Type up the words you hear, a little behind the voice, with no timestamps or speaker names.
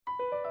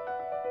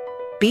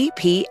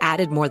BP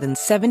added more than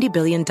 $70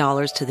 billion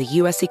to the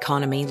U.S.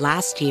 economy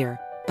last year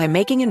by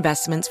making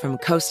investments from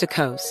coast to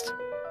coast.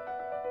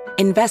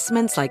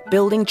 Investments like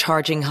building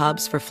charging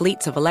hubs for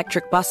fleets of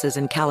electric buses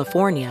in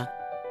California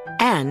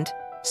and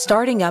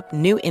starting up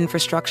new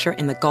infrastructure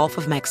in the Gulf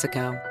of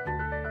Mexico.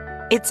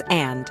 It's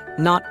and,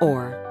 not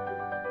or.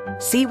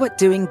 See what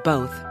doing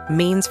both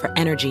means for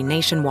energy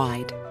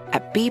nationwide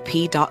at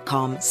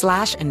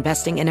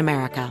bp.com/investing in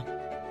America.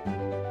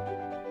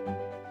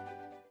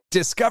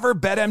 Discover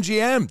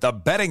BetMGM, the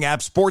betting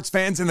app sports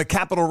fans in the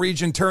capital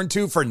region turn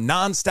to for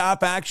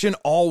nonstop action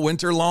all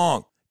winter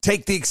long.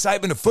 Take the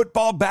excitement of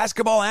football,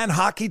 basketball, and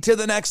hockey to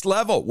the next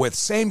level with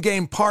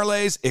same-game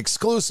parlays,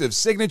 exclusive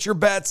signature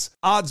bets,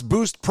 odds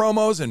boost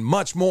promos, and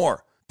much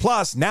more.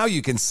 Plus, now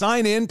you can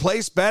sign in,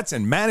 place bets,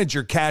 and manage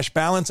your cash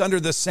balance under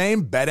the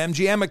same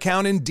BetMGM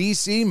account in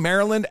D.C.,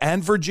 Maryland,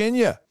 and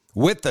Virginia.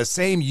 With the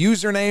same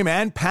username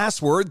and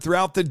password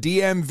throughout the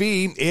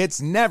DMV, it's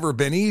never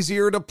been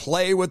easier to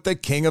play with the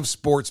king of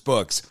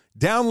sportsbooks.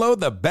 Download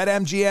the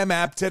BetMGM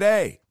app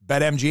today.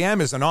 BetMGM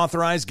is an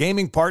authorized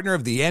gaming partner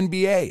of the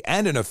NBA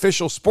and an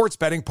official sports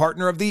betting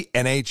partner of the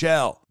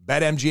NHL.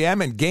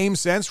 BetMGM and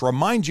GameSense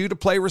remind you to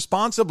play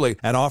responsibly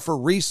and offer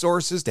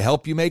resources to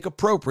help you make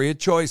appropriate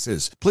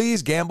choices.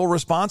 Please gamble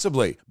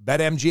responsibly.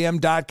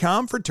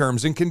 BetMGM.com for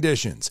terms and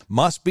conditions.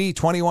 Must be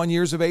 21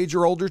 years of age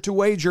or older to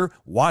wager.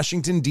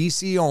 Washington,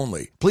 D.C.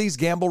 only. Please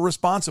gamble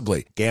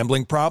responsibly.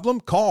 Gambling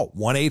problem? Call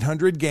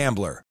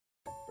 1-800-GAMBLER.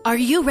 Are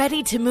you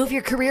ready to move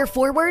your career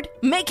forward?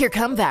 Make your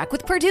comeback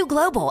with Purdue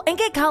Global and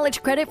get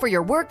college credit for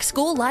your work,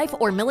 school, life,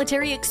 or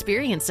military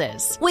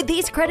experiences. With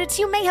these credits,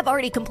 you may have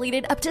already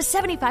completed up to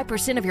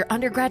 75% of your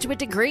undergraduate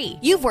degree.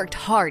 You've worked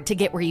hard to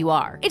get where you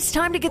are. It's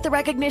time to get the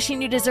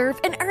recognition you deserve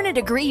and earn a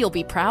degree you'll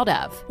be proud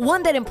of.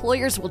 One that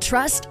employers will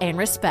trust and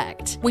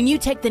respect. When you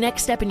take the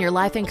next step in your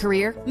life and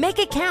career, make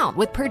it count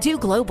with Purdue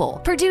Global,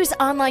 Purdue's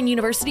online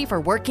university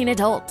for working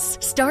adults.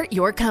 Start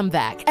your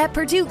comeback at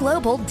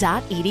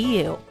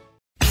purdueglobal.edu.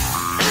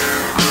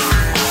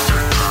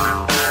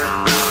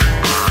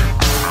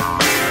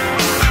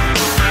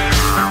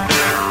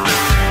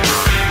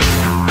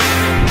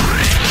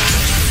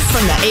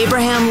 From the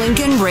Abraham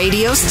Lincoln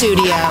Radio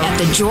Studio at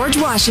the George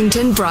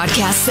Washington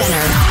Broadcast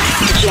Center,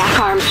 Jack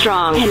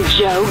Armstrong and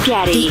Joe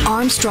Getty. The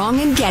Armstrong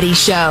and Getty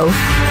Show.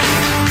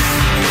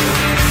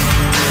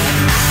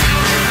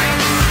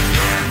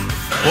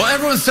 Well,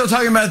 everyone's still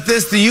talking about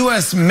this. The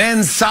U.S.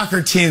 men's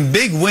soccer team,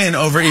 big win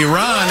over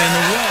Iran in the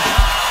World Cup.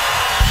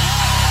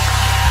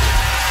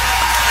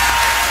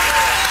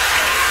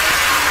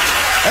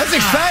 That's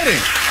exciting.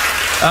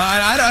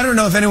 I don't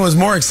know if anyone was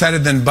more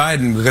excited than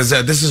Biden, because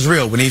this is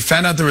real. When he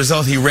found out the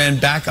result, he ran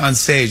back on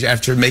stage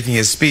after making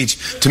his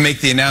speech to make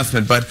the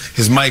announcement, but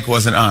his mic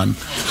wasn't on.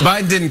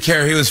 Biden didn't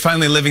care. He was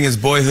finally living his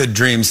boyhood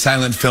dream,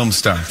 silent film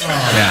star.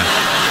 Yeah.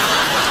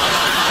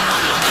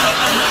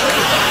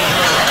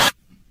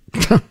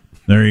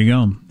 There you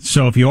go.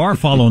 So if you are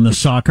following the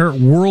soccer,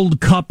 World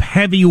Cup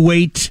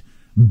heavyweight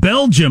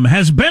Belgium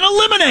has been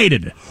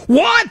eliminated.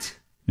 What?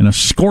 In a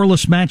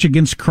scoreless match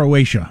against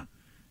Croatia.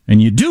 And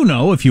you do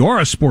know, if you are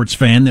a sports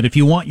fan, that if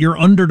you want your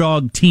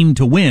underdog team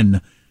to win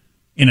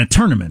in a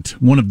tournament,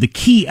 one of the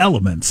key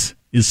elements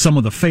is some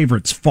of the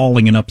favorites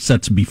falling in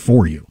upsets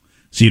before you,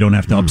 so you don't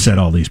have to upset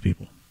all these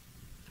people.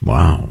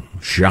 Wow.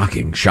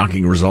 Shocking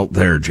result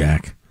there,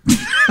 Jack.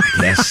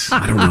 Yes,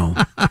 I don't know.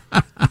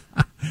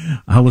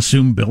 I'll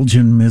assume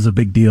Belgium is a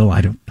big deal.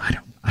 I don't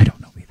know.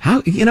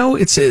 How,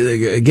 it's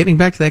getting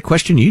back to that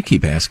question you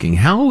keep asking.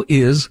 How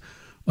is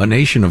a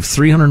nation of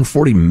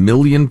 340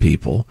 million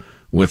people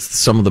with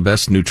some of the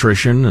best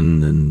nutrition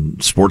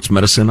and sports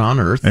medicine on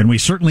earth? And we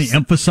certainly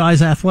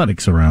emphasize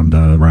athletics around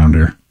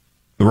here.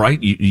 Right?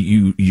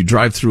 You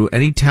drive through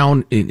any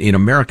town in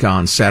America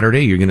on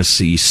Saturday, you're going to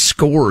see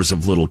scores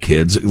of little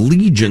kids,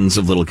 legions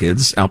of little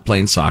kids out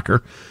playing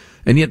soccer.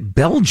 And yet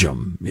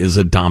Belgium is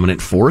a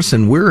dominant force,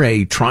 and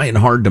we're trying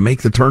hard to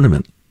make the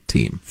tournament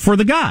team. For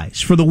the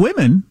guys. For the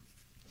women,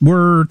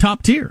 we're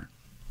top tier.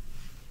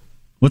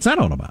 What's that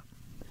all about?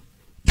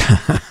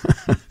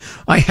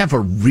 I have a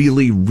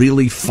really,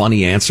 really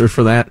funny answer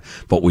for that,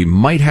 but we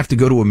might have to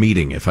go to a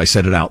meeting if I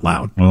said it out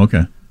loud. Oh,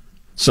 okay.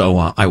 So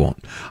I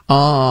won't.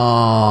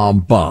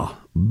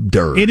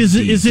 Is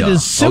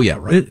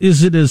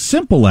it as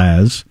simple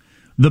as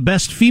the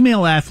best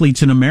female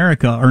athletes in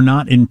America are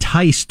not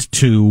enticed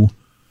to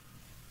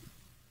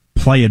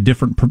play a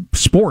different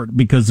sport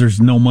because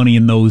there's no money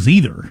in those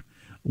either?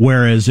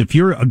 Whereas if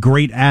you're a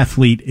great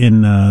athlete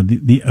in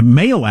a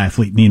male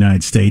athlete in the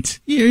United States,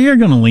 you're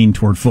going to lean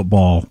toward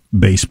football,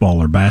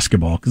 baseball, or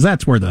basketball because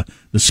that's where the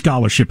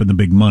scholarship and the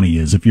big money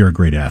is if you're a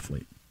great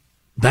athlete.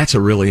 That's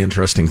a really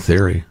interesting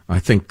theory. I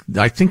think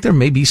there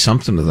may be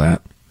something to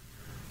that.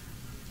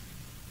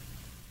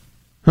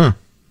 Huh.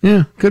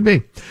 Yeah, could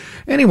be.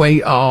 Anyway,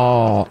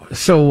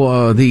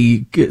 so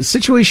the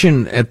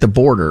situation at the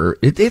border,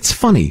 it's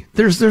funny.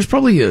 There's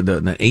probably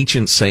an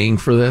ancient saying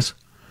for this.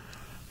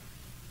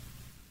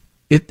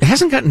 It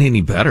hasn't gotten any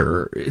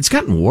better. It's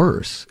gotten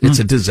worse. It's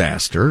a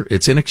disaster.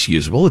 It's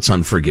inexcusable. It's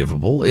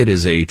unforgivable. It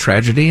is a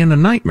tragedy and a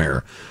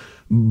nightmare.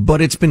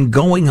 But it's been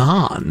going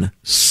on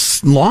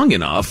long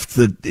enough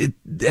that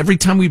every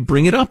time we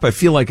bring it up, I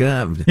feel like,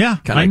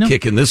 kind of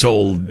kicking this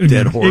old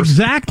dead horse.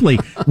 Exactly.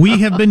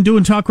 We have been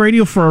doing talk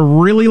radio for a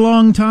really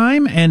long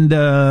time, and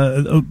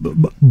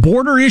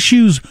border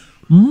issues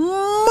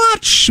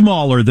much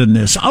smaller than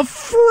this, a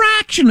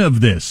fraction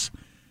of this,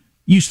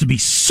 used to be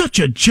such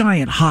a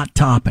giant hot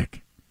topic.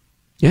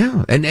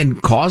 Yeah,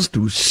 and caused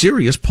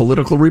serious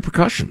political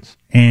repercussions.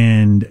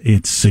 And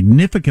it's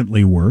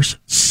significantly worse,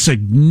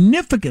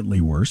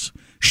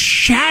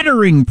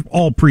 shattering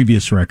all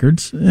previous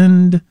records,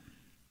 and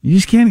you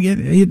just can't get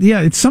it.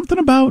 Yeah, it's something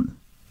about,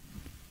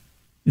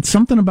 it's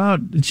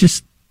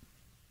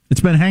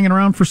been hanging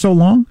around for so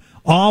long.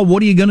 Oh,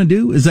 what are you going to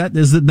do? Is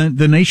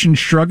the nation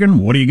shrugging?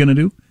 What are you going to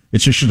do?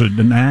 It's just a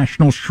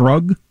national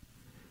shrug?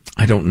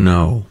 I don't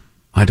know.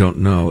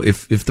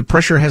 If the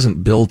pressure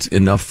hasn't built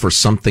enough for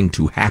something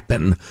to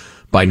happen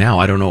by now,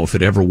 I don't know if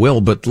it ever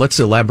will, but let's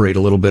elaborate a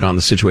little bit on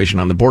the situation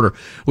on the border,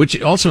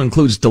 which also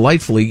includes,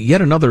 delightfully,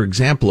 yet another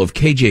example of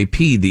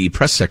KJP, the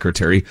press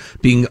secretary,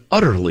 being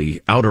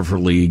utterly out of her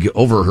league,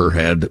 over her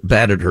head,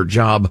 bad at her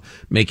job,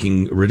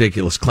 making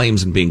ridiculous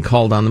claims and being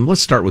called on them.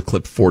 Let's start with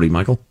clip 40,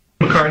 Michael.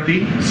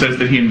 McCarthy says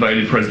that he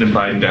invited President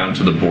Biden down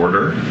to the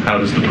border. How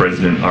does the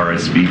president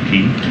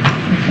RSVP?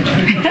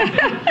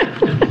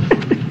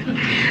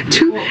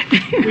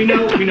 We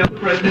know the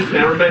president's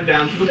never been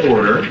down to the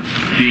border.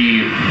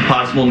 The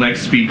possible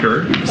next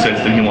speaker says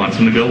that he wants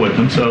him to go with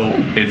him, so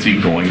is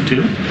he going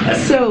to?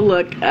 So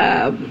look,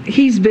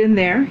 he's been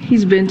there.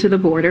 He's been to the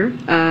border,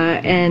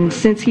 and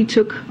since he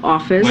took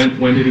office...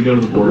 When did he go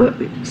to the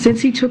border?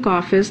 Since he took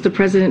office, the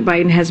President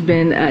Biden has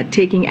been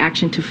taking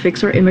action to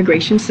fix our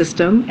immigration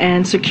system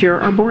and secure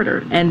our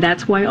border, and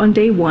that's why on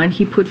day one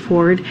he put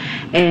forward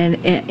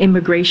an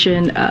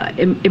immigration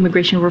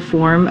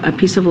reform, a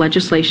piece of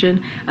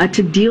legislation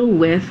to deal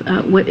with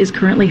what is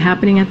currently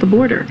happening at the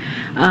border.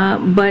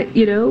 But,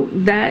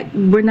 that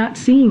we're not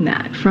seeing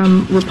that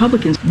from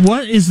Republicans.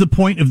 What is the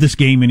point of this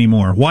game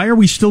anymore? Why are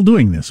we still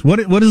doing this? What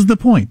is the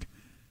point?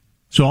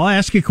 So I'll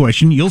ask you a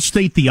question. You'll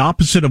state the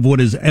opposite of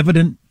what is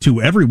evident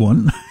to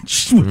everyone.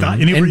 Just without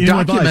and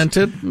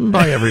documented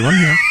by everyone.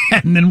 Yeah.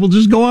 And then we'll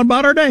just go on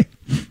about our day.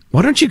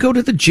 Why don't you go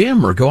to the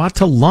gym or go out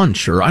to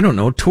lunch or, I don't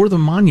know, tour the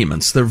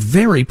monuments? They're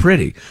very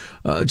pretty.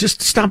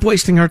 Just stop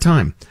wasting our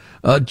time.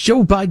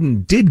 Joe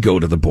Biden did go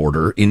to the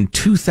border in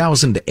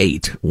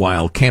 2008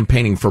 while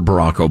campaigning for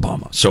Barack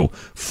Obama. So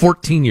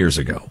 14 years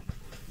ago,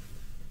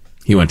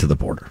 he went to the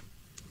border.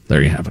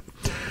 There you have it.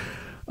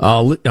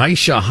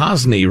 Aisha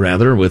Hasni,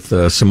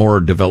 with some more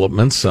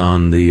developments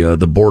on the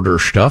border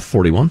stuff.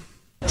 41.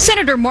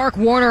 Senator Mark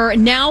Warner,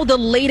 now the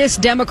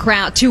latest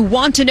Democrat to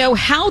want to know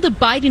how the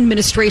Biden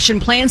administration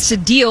plans to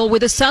deal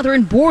with the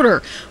southern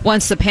border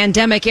once the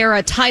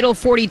pandemic-era Title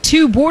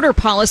 42 border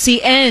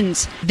policy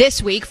ends.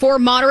 This week, 4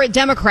 moderate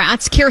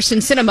Democrats, Kyrsten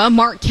Sinema,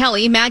 Mark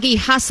Kelly, Maggie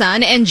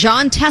Hassan, and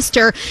John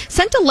Tester,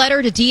 sent a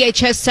letter to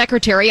DHS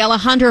Secretary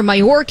Alejandro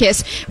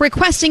Mayorkas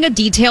requesting a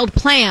detailed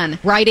plan,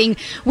 writing,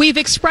 "We've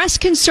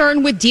expressed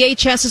concern with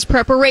DHS's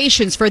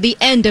preparations for the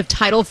end of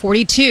Title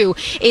 42,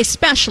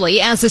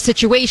 especially as the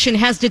situation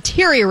has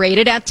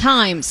deteriorated at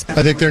times."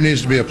 I think there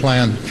needs to be a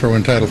plan for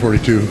when Title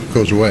 42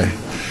 goes away.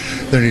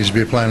 There needs to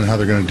be a plan on how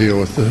they're going to deal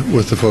with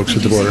the folks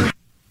at the border.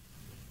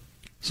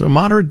 So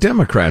moderate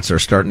Democrats are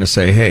starting to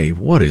say, hey,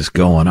 what is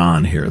going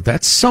on here?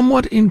 That's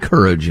somewhat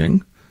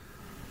encouraging.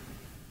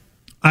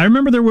 I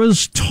remember there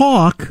was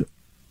talk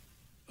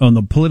on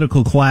the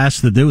political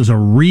class that there was a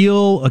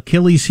real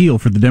Achilles heel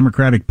for the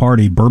Democratic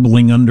Party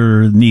burbling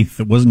underneath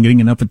that wasn't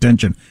getting enough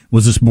attention,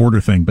 was this border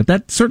thing. But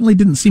that certainly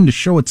didn't seem to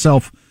show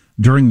itself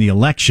during the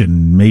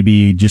election,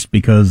 maybe just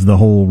because the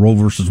whole Roe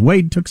versus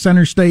Wade took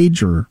center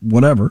stage or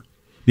whatever,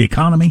 the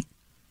economy.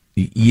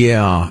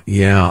 Yeah.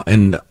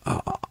 And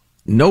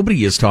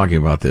nobody is talking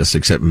about this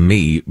except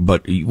me,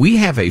 but we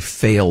have a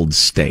failed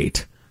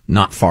state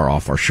not far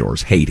off our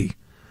shores, Haiti,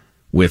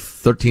 with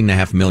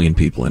 13.5 million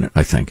people in it,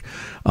 I think.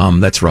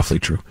 That's roughly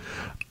true.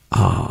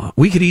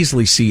 We could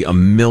easily see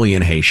 1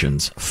 million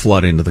Haitians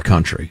flood into the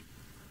country.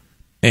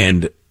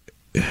 And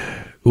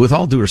with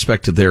all due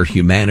respect to their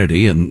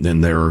humanity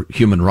and their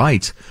human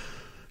rights,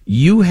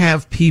 you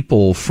have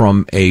people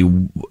from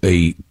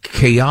a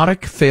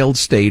chaotic, failed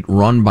state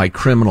run by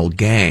criminal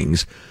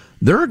gangs.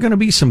 There are going to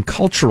be some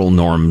cultural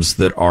norms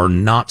that are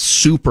not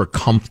super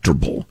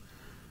comfortable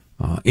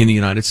in the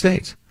United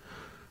States.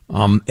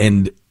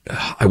 And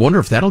I wonder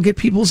if that'll get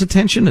people's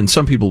attention. And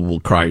some people will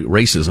cry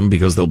racism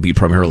because they'll be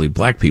primarily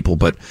black people.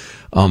 But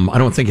I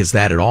don't think it's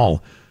that at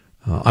all.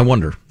 I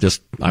wonder.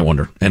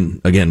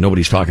 And again,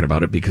 nobody's talking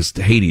about it because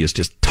Haiti is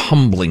just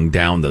tumbling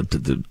down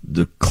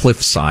the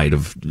cliffside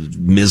of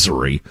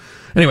misery.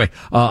 Anyway,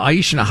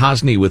 Aisha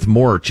Hasni with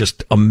more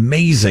just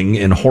amazing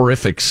and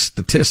horrific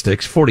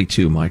statistics.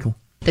 42, Michael.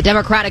 The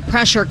Democratic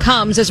pressure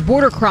comes as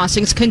border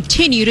crossings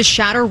continue to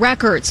shatter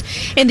records.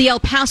 In the El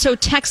Paso,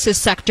 Texas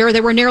sector,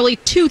 there were nearly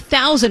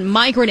 2,000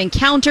 migrant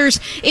encounters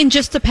in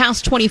just the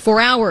past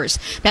 24 hours.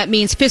 That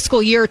means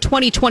fiscal year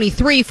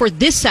 2023 for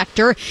this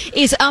sector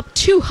is up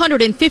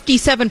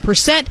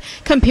 257%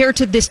 compared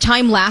to this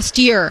time last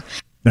year.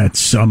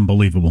 That's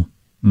unbelievable.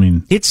 I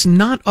mean, it's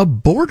not a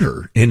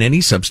border in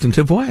any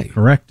substantive way.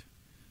 Correct.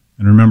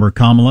 And remember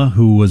Kamala,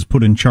 who was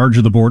put in charge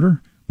of the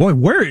border? Boy,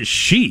 where is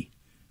she?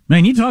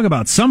 Man, you talk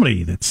about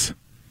somebody that's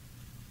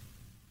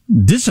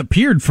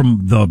disappeared from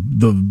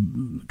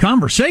the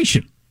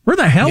conversation. Where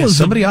the hell is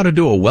somebody ought to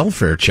do a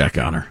welfare check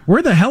on her.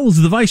 Where the hell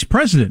is the vice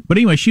president? But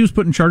anyway, she was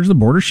put in charge of the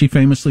border. She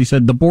famously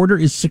said the border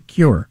is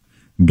secure.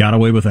 Got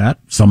away with that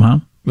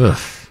somehow.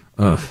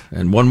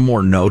 And one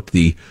more note,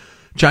 the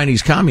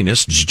Chinese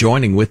communists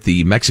joining with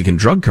the Mexican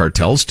drug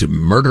cartels to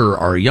murder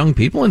our young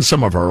people and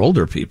some of our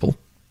older people.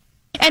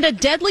 And a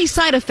deadly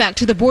side effect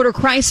to the border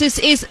crisis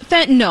is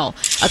fentanyl.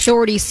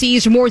 Authorities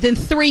seized more than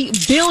 3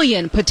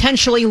 billion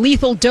potentially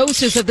lethal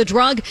doses of the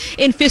drug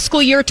in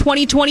fiscal year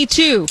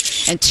 2022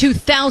 and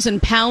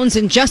 2,000 pounds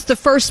in just the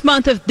first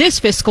month of this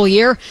fiscal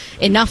year,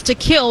 enough to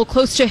kill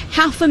close to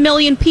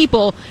 500,000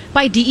 people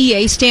by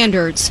DEA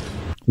standards.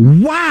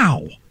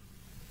 Wow.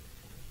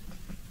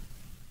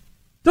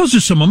 Those are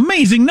some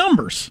amazing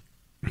numbers.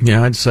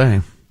 Yeah, I'd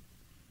say.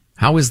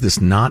 How is this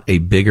not a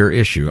bigger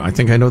issue? I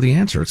think I know the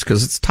answer. It's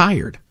because it's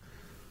tired.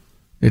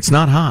 It's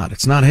not hot.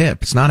 It's not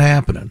hip. It's not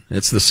happening.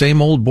 It's the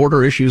same old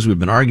border issues we've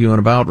been arguing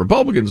about.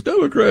 Republicans,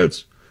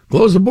 Democrats,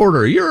 close the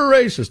border. You're a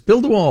racist.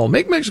 Build a wall.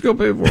 Make Mexico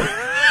pay for it.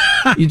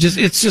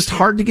 It's just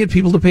hard to get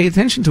people to pay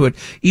attention to it,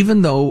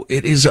 even though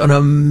it is an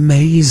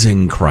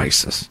amazing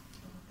crisis.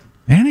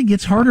 And it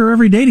gets harder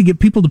every day to get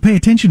people to pay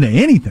attention to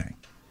anything.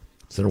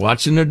 So they're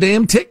watching their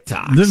damn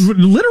TikToks.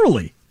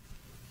 Literally.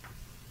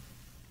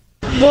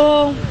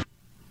 Well,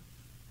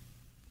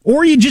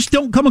 or you just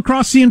don't come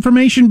across the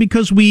information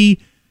because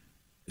we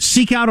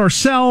seek out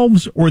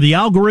ourselves, or the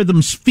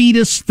algorithms feed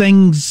us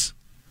things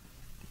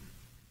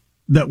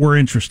that we're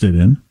interested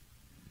in.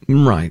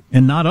 Right.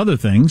 And not other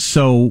things.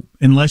 So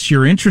unless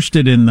you're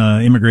interested in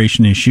the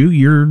immigration issue,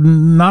 you're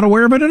not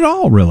aware of it at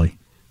all, really.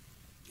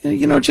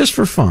 Just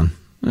for fun.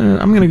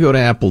 I'm going to go to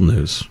Apple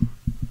News.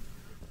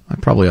 I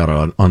probably ought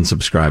to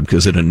unsubscribe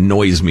because it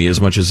annoys me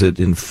as much as it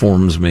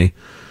informs me.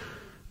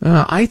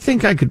 I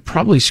think I could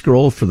probably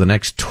scroll for the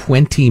next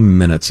 20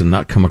 minutes and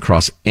not come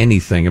across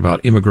anything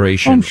about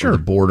immigration or the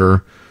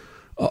border.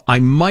 I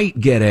might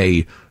get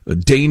a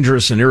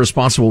dangerous and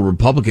irresponsible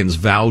Republicans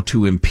vow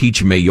to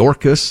impeach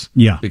Mayorkas.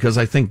 Yeah. Because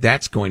I think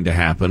that's going to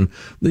happen.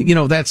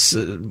 That's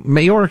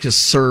Mayorkas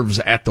serves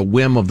at the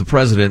whim of the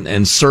president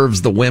and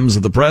serves the whims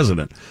of the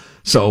president.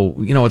 So,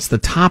 it's the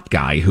top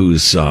guy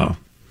who's at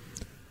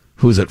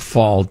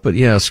fault. But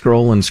yeah,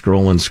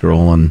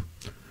 scrolling.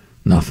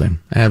 Nothing.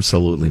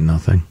 Absolutely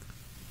nothing.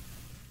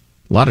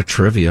 A lot of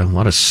trivia, a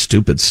lot of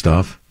stupid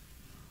stuff.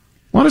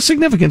 A lot of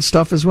significant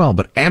stuff as well,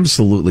 but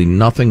absolutely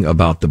nothing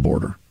about the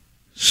border.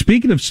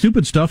 Speaking of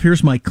stupid stuff,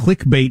 here's my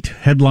clickbait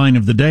headline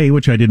of the day,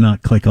 which I did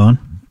not click on.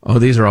 Oh,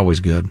 these are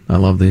always good. I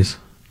love these.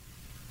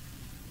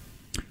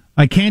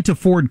 I can't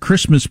afford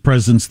Christmas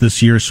presents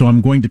this year, so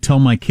I'm going to tell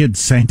my kids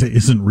Santa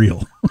isn't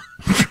real.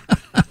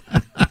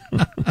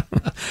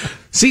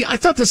 See, I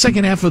thought the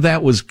second half of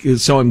that was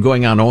so I'm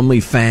going on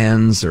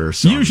OnlyFans or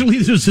something. Usually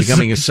there's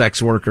becoming a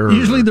sex worker.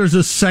 Usually there's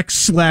a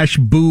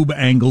sex/boob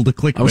angle to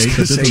clickbait. I was going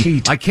to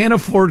say, I can't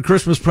afford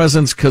Christmas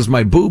presents because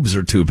my boobs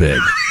are too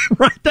big.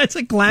 Right, that's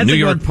a classic New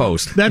York one.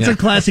 Post. That's a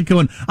classic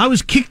one. I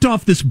was kicked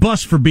off this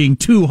bus for being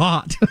too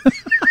hot.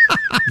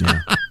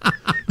 Yeah.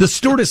 The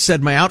stewardess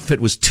said my outfit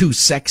was too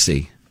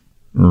sexy.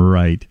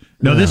 Right.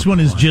 No, this one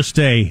is just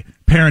a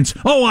parents,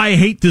 I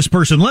hate this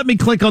person. Let me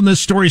click on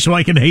this story so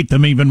I can hate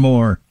them even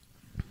more.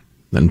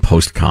 Then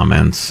post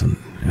comments.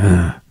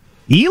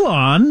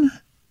 Elon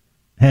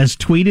has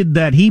tweeted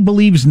that he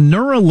believes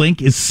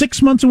Neuralink is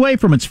 6 months away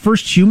from its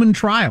first human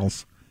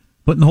trials,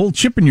 putting the whole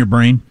chip in your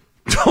brain.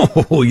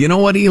 Oh, you know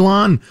what,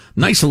 Elon?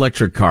 Nice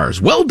electric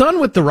cars. Well done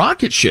with the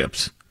rocket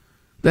ships.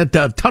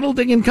 That tunnel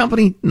digging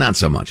company, not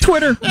so much.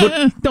 Twitter,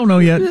 don't know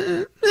yet.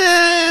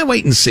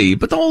 Wait and see.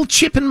 But the whole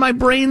chip in my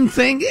brain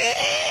thing,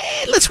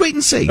 let's wait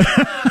and see.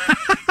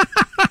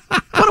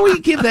 Why don't we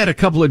give that a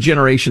couple of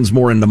generations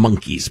more into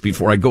monkeys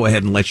before I go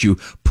ahead and let you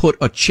put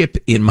a chip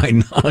in my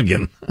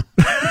noggin?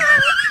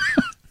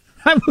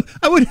 I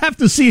would have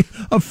to see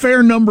a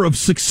fair number of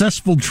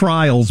successful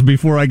trials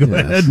before I go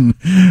ahead and,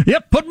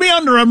 put me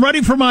under. I'm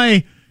ready for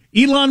my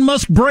Elon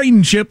Musk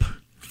brain chip.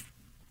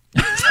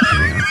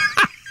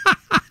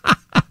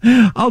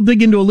 I'll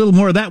dig into a little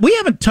more of that. We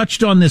haven't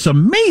touched on this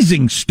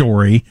amazing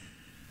story.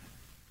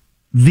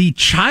 The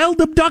child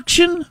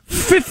abduction,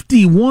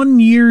 51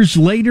 years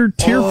later,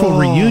 tearful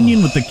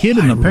reunion with the kid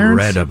and the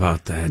parents. I read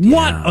about that.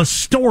 What a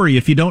story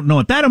if you don't know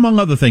it. That, among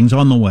other things,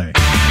 on the way.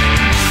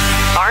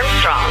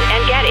 Armstrong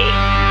and Getty.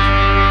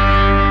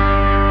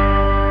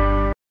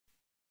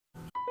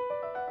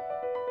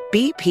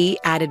 BP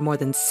added more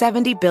than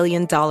 $70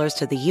 billion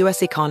to the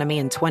U.S. economy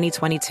in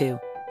 2022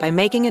 by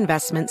making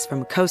investments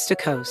from coast to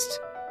coast.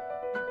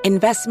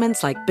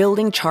 Investments like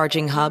building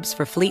charging hubs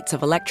for fleets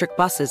of electric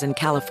buses in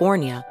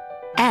California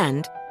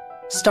and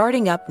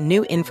starting up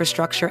new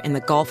infrastructure in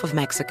the Gulf of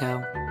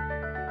Mexico.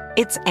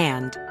 It's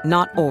and,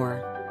 not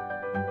or.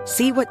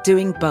 See what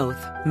doing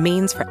both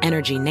means for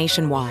energy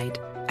nationwide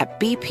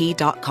at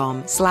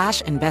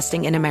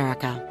bp.com/investing in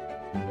America.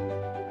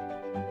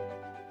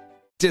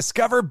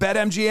 Discover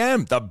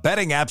BetMGM, the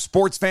betting app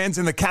sports fans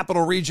in the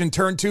capital region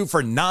turn to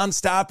for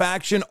nonstop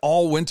action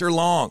all winter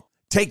long.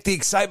 Take the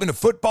excitement of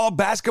football,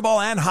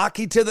 basketball, and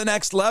hockey to the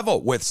next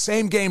level with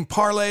same-game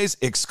parlays,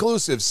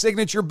 exclusive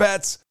signature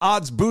bets,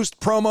 odds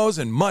boost promos,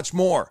 and much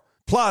more.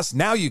 Plus,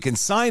 now you can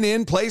sign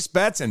in, place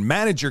bets, and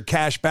manage your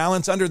cash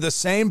balance under the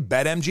same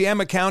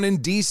BetMGM account in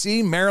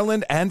D.C.,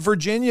 Maryland, and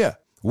Virginia.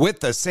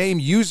 With the same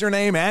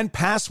username and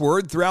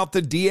password throughout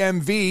the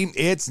DMV,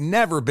 it's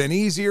never been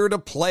easier to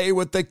play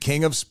with the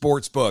king of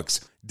sportsbooks.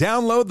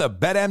 Download the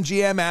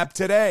BetMGM app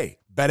today.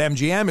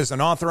 BetMGM is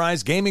an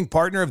authorized gaming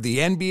partner of the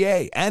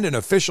NBA and an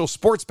official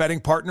sports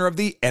betting partner of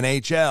the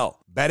NHL.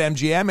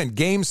 BetMGM and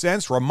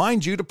GameSense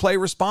remind you to play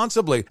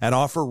responsibly and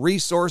offer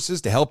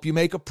resources to help you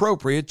make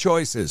appropriate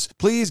choices.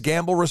 Please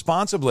gamble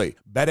responsibly.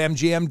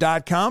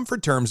 BetMGM.com for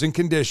terms and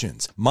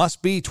conditions.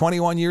 Must be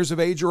 21 years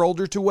of age or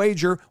older to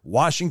wager.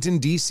 Washington,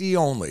 D.C.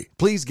 only.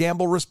 Please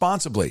gamble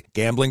responsibly.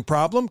 Gambling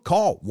problem?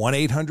 Call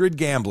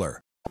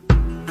 1-800-GAMBLER.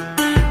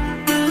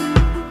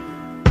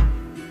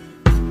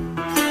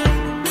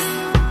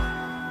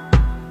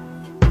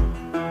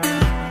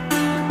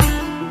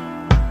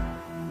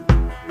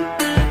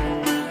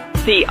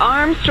 The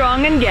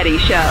Armstrong and Getty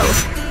Show.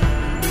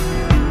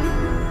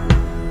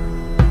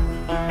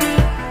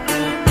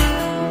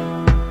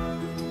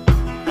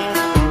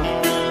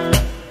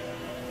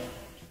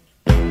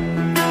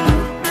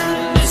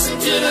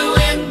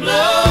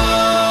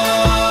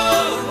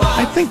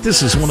 I think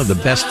this is one of the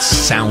best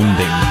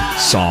sounding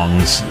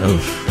songs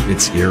of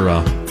its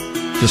era,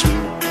 just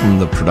from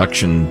the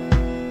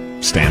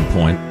production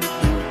standpoint.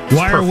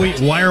 Why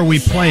are we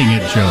playing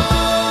it, Joe?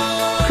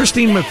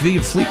 Christine McVie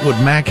of Fleetwood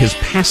Mac has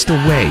passed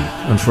away,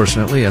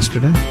 unfortunately,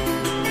 yesterday.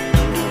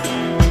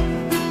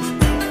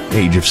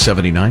 Age of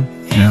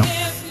 79. Yeah.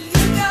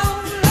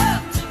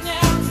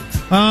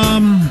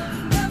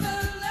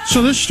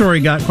 So this story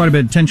got quite a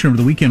bit of attention over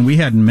the weekend. We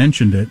hadn't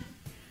mentioned it.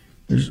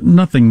 There's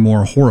nothing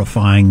more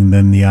horrifying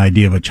than the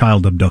idea of a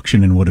child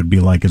abduction and what it'd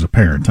be like as a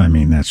parent. I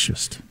mean, that's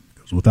just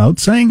goes without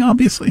saying,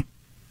 obviously.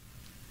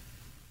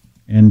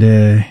 And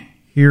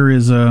here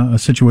is a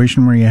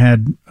situation where you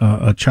had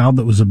a child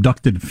that was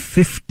abducted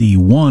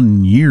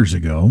 51 years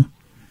ago,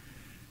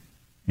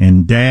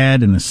 and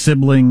dad and a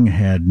sibling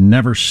had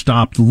never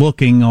stopped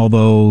looking,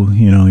 although,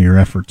 you know, your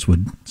efforts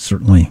would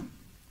certainly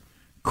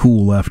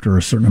cool after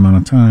a certain amount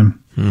of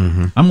time.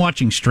 Mm-hmm. I'm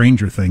watching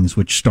Stranger Things,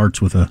 which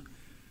starts with a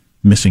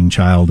missing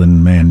child,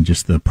 and man,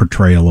 just the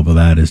portrayal of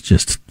that is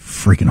just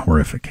freaking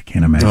horrific. I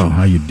can't imagine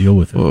how you deal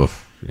with it.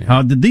 Yeah.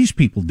 How did these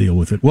people deal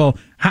with it? Well,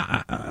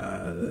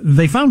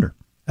 they found her.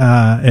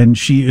 And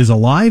she is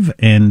alive,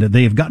 and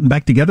they have gotten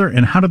back together.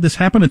 And how did this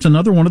happen? It's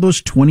another one of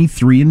those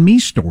 23andMe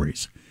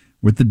stories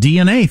with the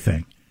DNA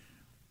thing,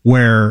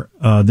 where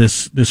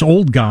this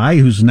old guy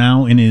who's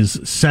now in his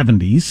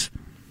 70s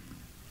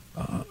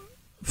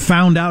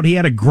found out he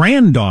had a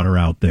granddaughter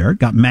out there,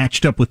 got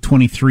matched up with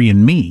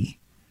 23andMe,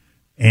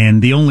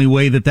 and the only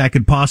way that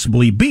could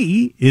possibly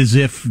be is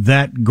if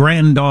that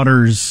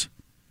granddaughter's,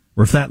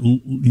 or if that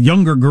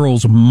younger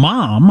girl's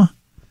mom.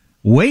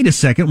 Wait a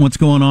second, what's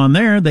going on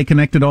there? They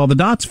connected all the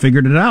dots,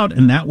 figured it out,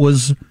 and that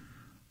was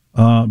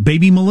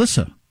baby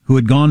Melissa, who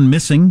had gone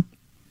missing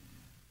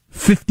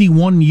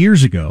 51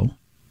 years ago.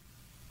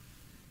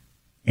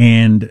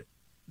 And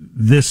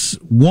this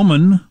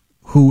woman,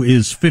 who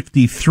is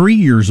 53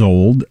 years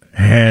old,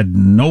 had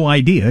no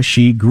idea.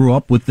 She grew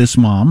up with this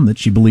mom that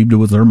she believed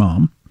was her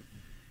mom.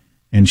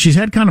 And she's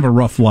had kind of a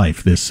rough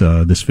life, this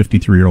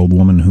 53-year-old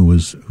woman who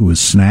was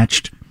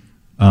snatched.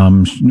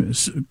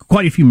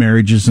 Quite a few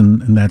marriages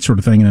and that sort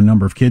of thing, and a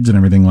number of kids and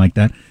everything like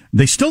that.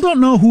 They still don't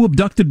know who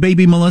abducted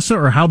baby Melissa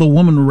or how the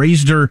woman who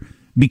raised her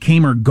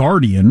became her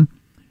guardian.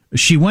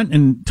 She went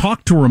and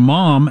talked to her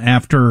mom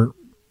after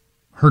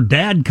her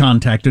dad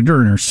contacted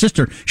her and her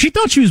sister. She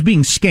thought she was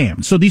being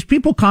scammed. So these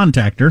people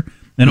contact her,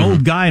 an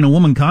old guy and a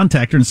woman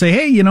contact her and say,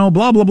 hey, you know,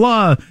 blah, blah,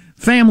 blah,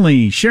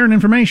 family, sharing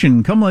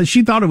information. Come,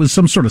 she thought it was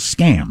some sort of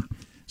scam.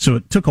 So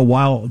it took a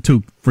while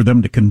for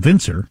them to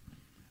convince her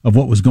of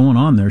what was going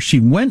on there. She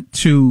went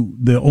to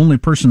the only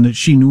person that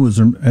she knew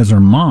as her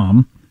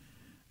mom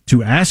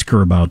to ask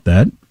her about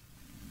that.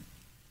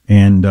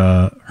 And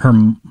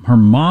her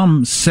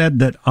mom said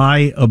that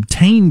I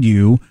obtained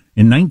you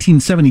in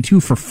 1972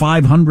 for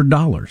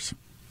 $500.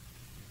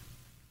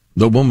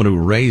 The woman who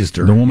raised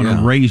her. The woman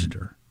who raised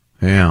her.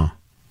 Yeah.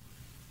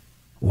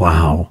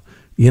 Wow.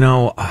 You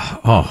know,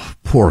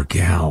 poor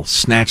gal,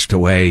 snatched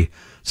away.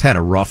 Has had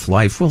a rough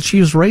life. Well, she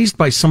was raised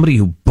by somebody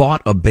who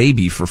bought a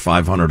baby for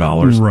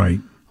 $500. Right.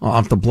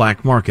 Off the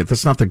black market.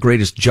 That's not the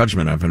greatest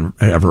judgment I've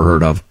ever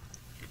heard of.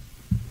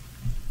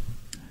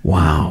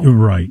 Wow.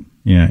 Right.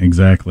 Yeah,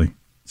 exactly.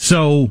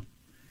 So,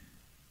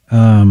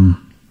 and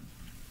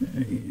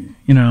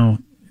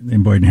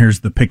boy, and here's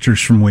the pictures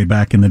from way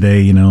back in the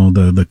day,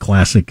 the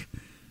classic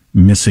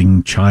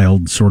missing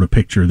child sort of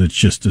picture that's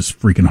just as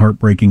freaking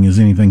heartbreaking as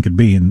anything could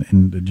be,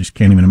 and I just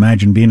can't even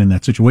imagine being in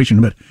that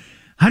situation. But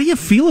how do you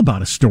feel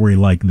about a story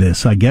like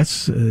this? I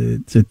guess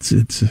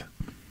it's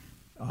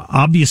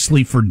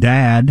obviously for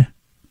Dad,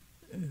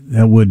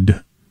 that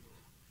would,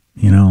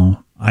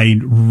 I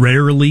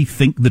rarely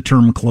think the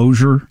term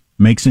closure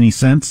makes any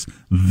sense.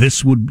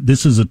 This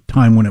is a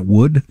time when it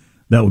would.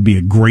 That would be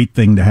a great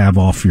thing to have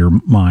off your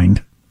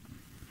mind.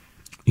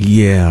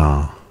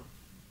 Yeah.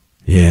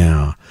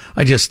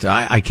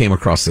 I came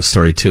across this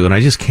story too, and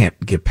I just can't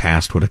get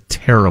past what a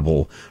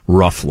terrible,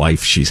 rough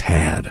life she's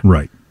had.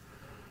 Right.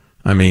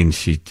 I mean,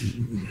 she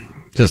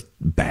just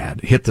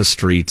bad. Hit the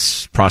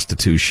streets,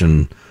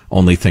 prostitution,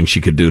 only thing she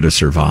could do to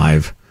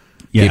survive.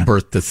 Yeah. Gave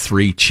birth to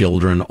 3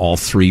 children, all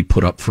 3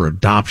 put up for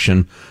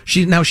adoption.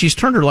 She's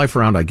turned her life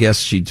around. I guess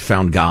she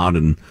found God,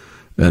 and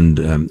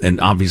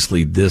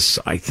obviously this,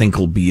 I think,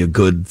 will be a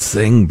good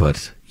thing,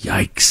 but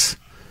yikes.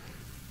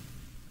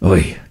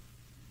 Oy.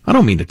 I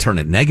don't mean to turn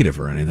it negative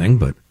or anything,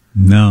 but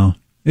no.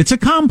 It's a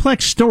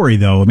complex story,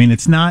 though. I mean,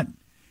 it's not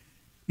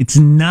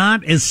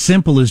as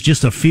simple as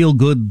just a feel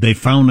good, they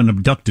found an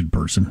abducted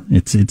person.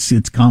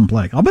 It's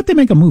complex. I'll bet they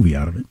make a movie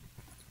out of it.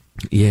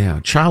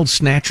 Yeah, child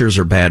snatchers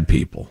are bad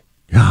people.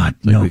 God,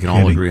 I think we can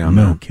all agree on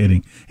that. No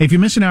kidding. Hey, if you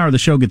miss an hour of the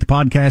show, get the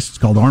podcast. It's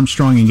called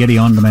Armstrong and Getty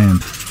On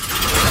Demand.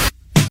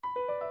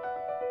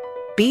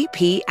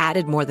 BP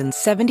added more than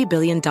 $70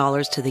 billion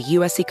to the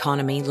U.S.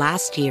 economy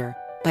last year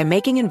by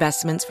making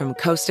investments from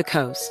coast to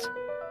coast.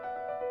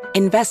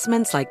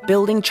 Investments like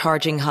building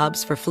charging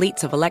hubs for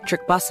fleets of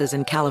electric buses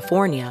in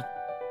California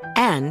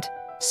and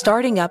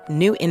starting up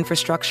new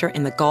infrastructure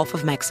in the Gulf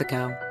of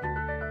Mexico.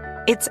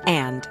 It's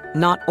and,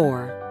 not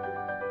or.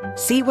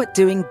 See what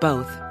doing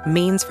both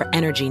means for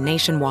energy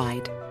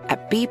nationwide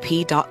at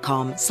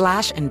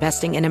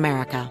bp.com/investing in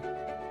America.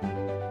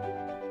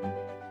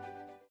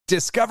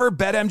 Discover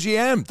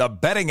BetMGM, the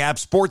betting app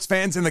sports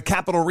fans in the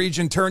capital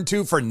region turn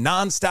to for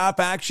nonstop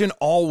action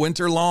all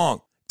winter long.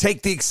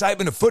 Take the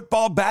excitement of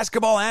football,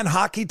 basketball, and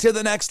hockey to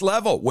the next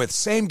level with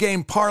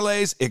same-game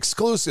parlays,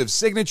 exclusive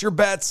signature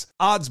bets,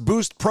 odds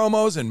boost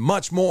promos, and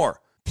much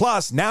more.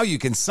 Plus, now you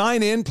can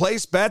sign in,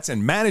 place bets,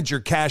 and manage your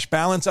cash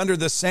balance under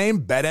the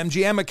same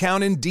BetMGM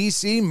account in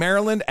D.C.,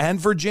 Maryland, and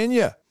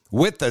Virginia.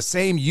 With the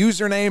same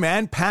username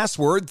and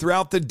password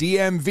throughout the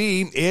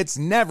DMV, it's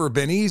never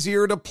been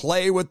easier to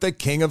play with the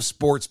king of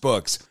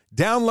sportsbooks.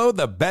 Download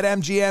the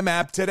BetMGM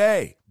app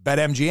today.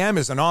 BetMGM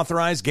is an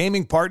authorized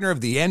gaming partner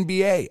of the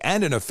NBA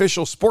and an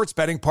official sports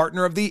betting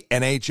partner of the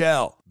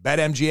NHL.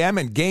 BetMGM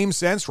and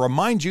GameSense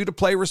remind you to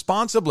play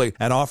responsibly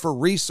and offer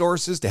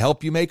resources to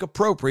help you make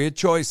appropriate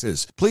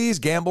choices. Please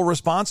gamble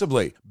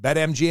responsibly.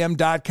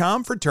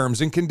 BetMGM.com for terms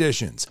and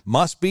conditions.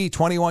 Must be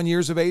 21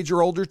 years of age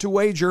or older to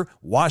wager.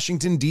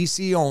 Washington,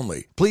 D.C.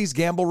 only. Please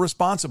gamble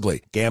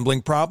responsibly.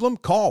 Gambling problem?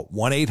 Call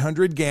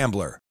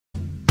 1-800-GAMBLER.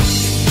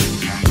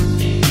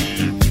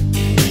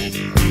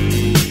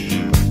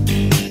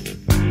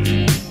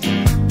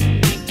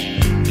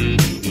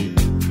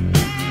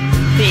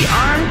 The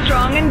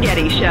Armstrong and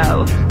Getty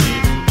Show.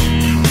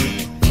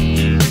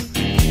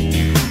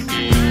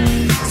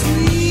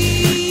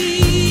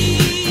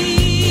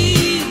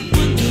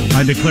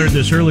 I declared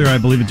this earlier. I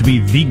believe it to be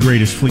the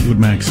greatest Fleetwood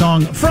Mac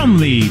song from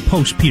the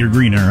post-Peter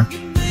Green era.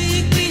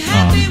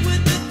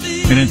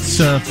 And it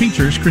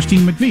features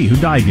Christine McVie, who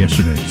died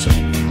yesterday. So,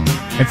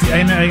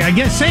 I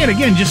guess say it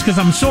again just because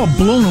I'm so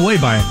blown away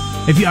by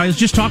it. I was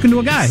just talking to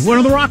a guy, one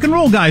of the rock and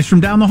roll guys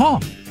from down the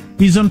hall.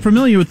 He's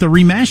unfamiliar with the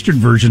remastered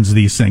versions of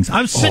these things.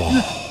 I was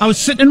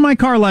sitting in my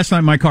car last night.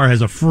 My car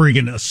has a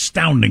friggin'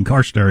 astounding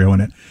car stereo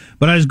in it.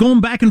 But I was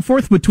going back and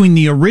forth between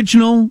the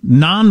original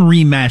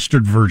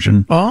non-remastered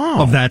version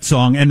of that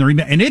song and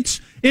the and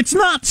it's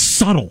not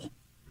subtle,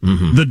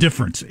 the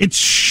difference. It's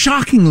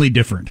shockingly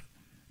different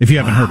if you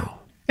haven't heard it.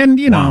 And,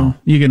 you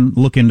can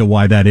look into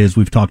why that is.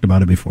 We've talked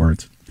about it before.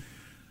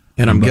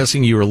 And I'm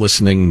guessing you were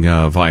listening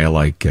via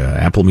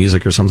Apple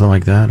Music or something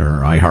like that, or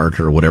iHeart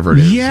or whatever it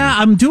is. Yeah,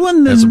 I'm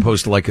doing as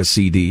opposed to like a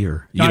CD,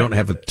 or you don't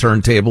have a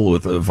turntable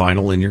with a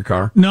vinyl in your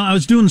car. No, I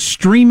was doing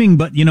streaming,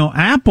 but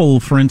Apple,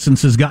 for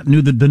instance, has got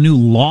the new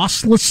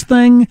lossless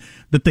thing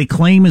that they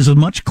claim is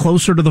much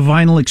closer to the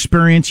vinyl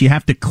experience. You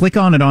have to click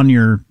on it on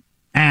your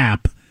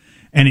app,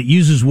 and it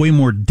uses way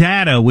more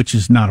data, which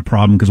is not a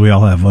problem because we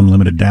all have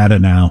unlimited data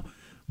now.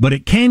 But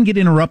it can get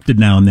interrupted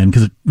now and then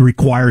because it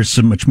requires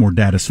so much more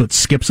data, so it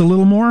skips a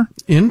little more.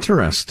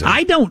 Interesting.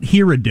 I don't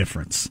hear a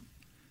difference.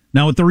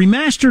 Now, with the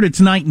remastered,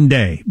 it's night and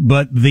day.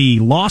 But the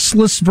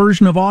lossless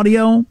version of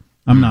audio,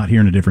 I'm not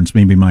hearing a difference.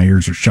 Maybe my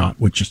ears are shot,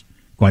 which is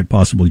quite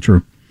possibly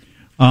true.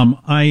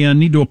 I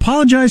need to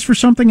apologize for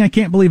something. I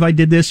can't believe I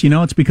did this.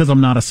 It's because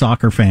I'm not a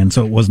soccer fan,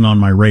 so it wasn't on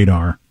my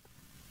radar.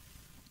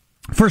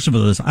 First of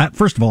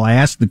all, I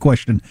asked the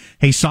question,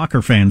 hey,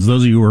 soccer fans,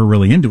 those of you who are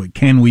really into it,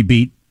 can we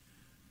beat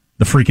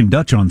the freaking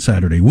Dutch on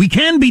Saturday? We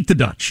can beat the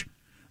Dutch.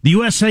 The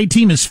USA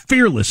team is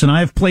fearless, and I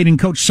have played and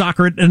coached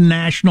soccer at a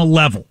national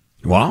level.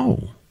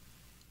 Wow.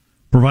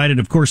 Provided,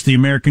 of course, the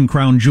American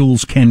crown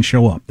jewels can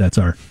show up. That's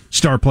our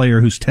star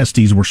player whose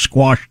testes were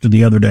squashed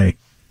the other day.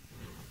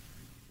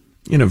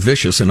 In a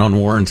vicious and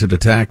unwarranted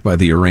attack by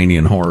the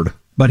Iranian horde.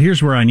 But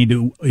here's where I need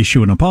to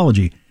issue an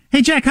apology.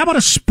 Hey, Jack, how about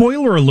a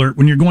spoiler alert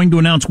when you're going to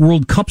announce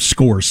World Cup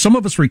scores? Some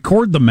of us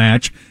record the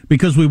match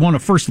because we want to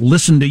first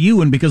listen to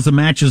you and because the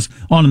match is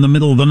on in the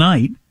middle of the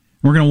night.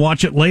 We're going to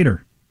watch it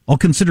later. I'll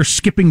consider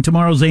skipping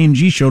tomorrow's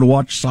A&G show to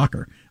watch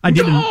soccer. I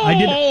did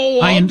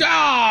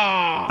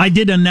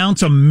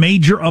announce a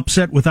major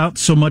upset without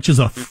so much as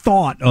a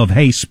thought of,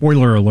 hey,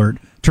 spoiler alert,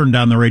 turn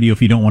down the radio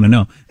if you don't want to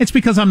know. It's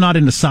because I'm not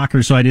into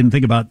soccer, so I didn't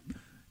think about,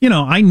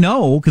 I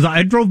know, because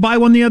I drove by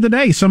one the other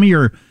day. Some of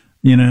your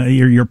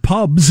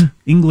pubs,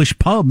 English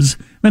pubs,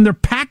 and they're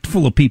packed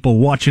full of people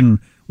watching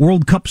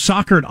World Cup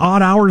soccer at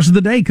odd hours of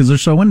the day because they're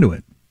so into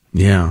it.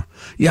 Yeah.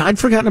 Yeah, I'd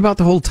forgotten about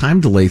the whole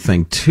time delay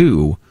thing,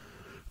 too.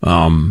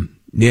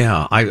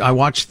 I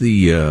watched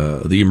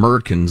the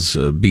Americans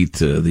beat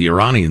the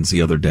Iranians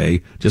the other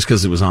day just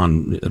because it was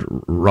on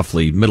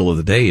roughly middle of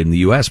the day in the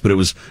U.S., but it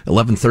was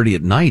 11:30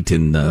 at night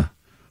in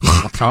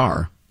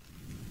Qatar.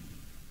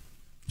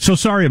 So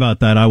sorry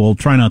about that. I will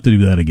try not to do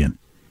that again.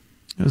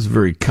 That was a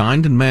very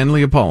kind and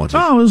manly apology.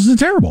 Oh, it was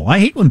terrible. I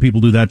hate when people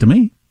do that to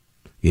me.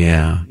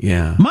 Yeah.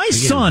 My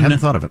son, hadn't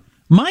thought of it.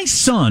 My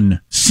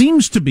son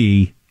seems to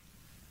be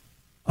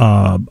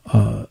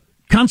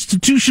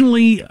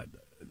constitutionally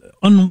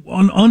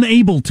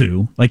unable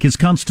to, like his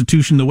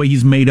constitution, the way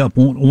he's made up,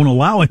 won't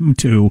allow him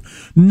to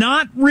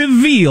not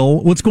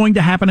reveal what's going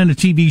to happen in a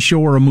TV show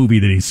or a movie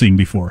that he's seen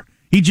before.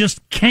 He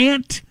just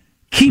can't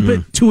keep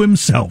it to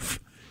himself.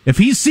 If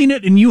he's seen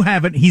it and you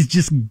haven't, he's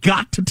just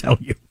got to tell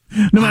you.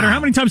 No matter how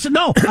many times,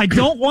 no, I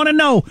don't want to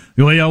know.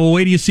 Well, yeah, well,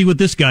 wait till you see what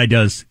this guy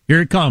does. Here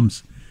it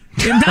comes.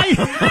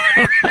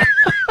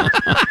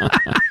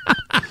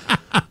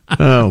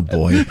 Oh,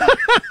 boy.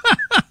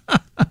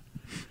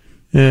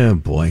 Yeah,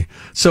 boy.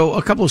 So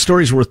a couple of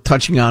stories worth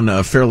touching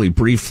on fairly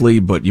briefly,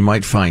 but you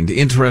might find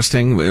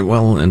interesting.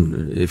 Well,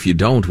 and if you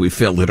don't, we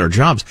failed at our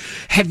jobs.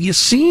 Have you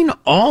seen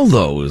all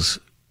those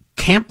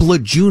Camp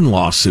Lejeune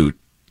lawsuit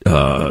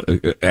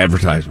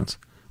advertisements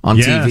on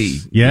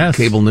TV? Yes.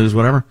 Cable news,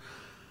 whatever?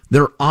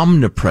 They're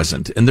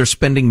omnipresent, and they're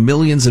spending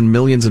millions and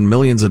millions and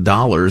millions of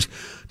dollars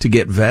to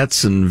get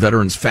vets and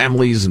veterans'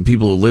 families and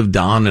people who lived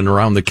on and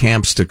around the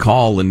camps to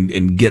call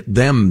and get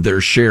them their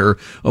share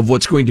of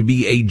what's going to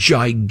be a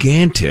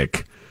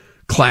gigantic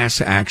class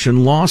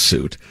action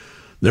lawsuit.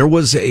 There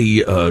was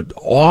a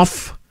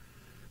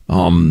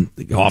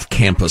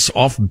off-campus,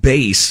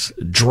 off-base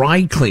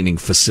dry cleaning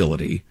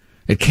facility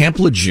at Camp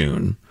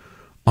Lejeune.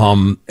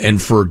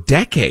 And for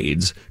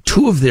decades,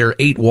 2 of their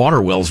 8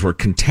 water wells were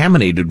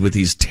contaminated with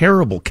these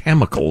terrible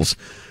chemicals,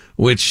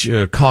 which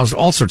caused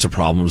all sorts of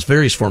problems,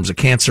 various forms of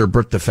cancer,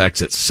 birth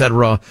defects,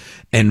 etc.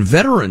 And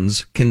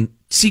veterans can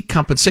seek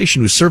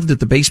compensation who served at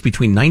the base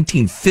between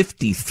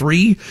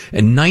 1953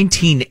 and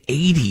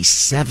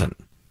 1987.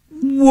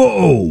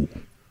 Whoa!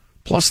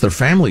 Plus their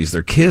families,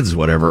 their kids,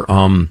 whatever.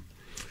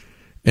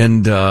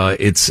 And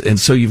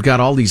so you've got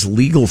all these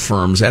legal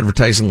firms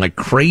advertising like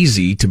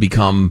crazy to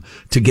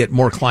get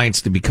more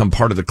clients to become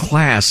part of the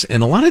class.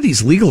 And a lot of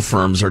these legal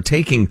firms are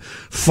taking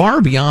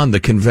far beyond the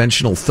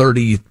conventional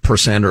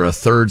 30% or a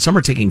third. Some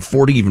are taking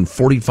 40, even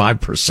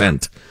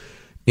 45%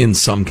 in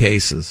some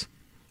cases.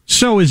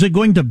 So is it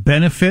going to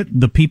benefit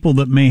the people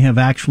that may have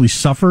actually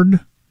suffered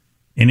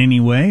in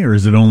any way, or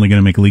is it only going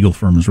to make legal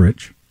firms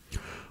rich?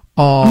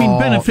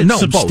 Benefit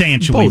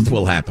substantially. Both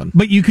will happen.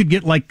 But you could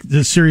get like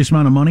the serious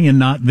amount of money and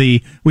not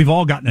we've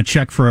all gotten a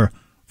check for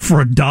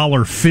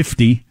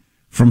 $1.50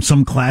 from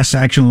some class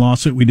action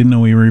lawsuit we didn't know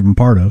we were even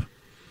part of.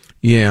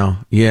 Yeah.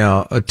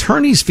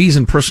 Attorneys' fees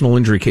in personal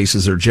injury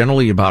cases are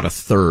generally about a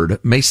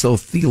third.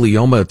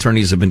 Mesothelioma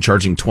attorneys have been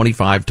charging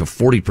 25 to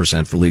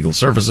 40% for legal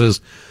services.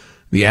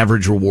 The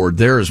average reward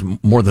there is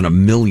more than $1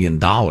 million.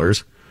 Blah,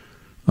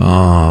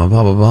 blah,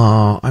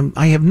 blah.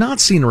 I have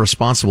not seen a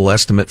responsible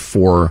estimate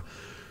for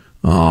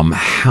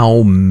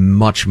how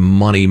much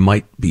money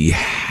might be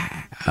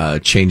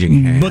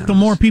changing hands. But the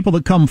more people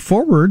that come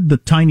forward, the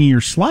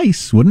tinier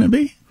slice, wouldn't it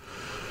be?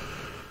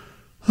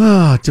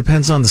 It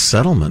depends on the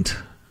settlement.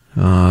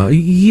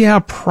 Yeah,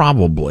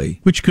 probably.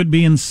 Which could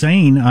be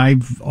insane.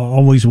 I've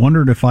always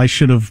wondered if I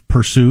should have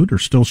pursued or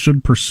still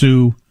should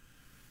pursue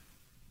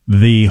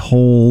the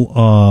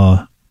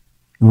whole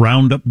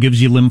Roundup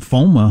gives you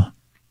lymphoma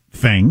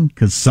thing,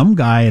 because some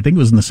guy, I think it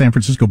was in the San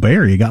Francisco Bay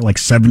Area, got like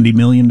 $70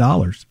 million.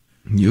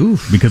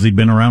 Oof. Because he'd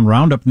been around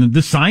Roundup. And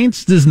the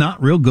science is not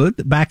real good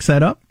that backs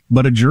that up,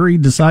 but a jury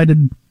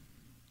decided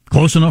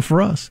close enough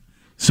for us.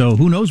 So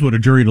who knows what a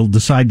jury will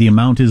decide the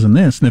amount is in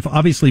this. And if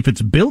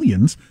it's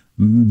billions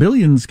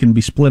can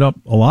be split up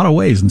a lot of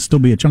ways and still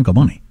be a chunk of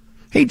money.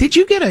 Hey, did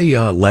you get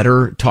a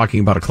letter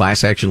talking about a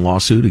class action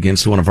lawsuit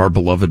against one of our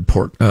beloved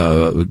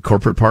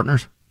corporate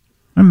partners?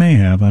 I may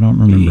have. I don't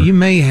remember. You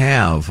may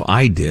have.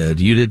 I did.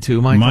 You did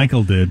too, Michael?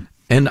 Michael did.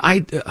 And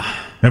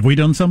have we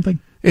done something?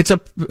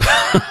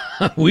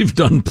 We've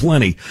done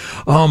plenty.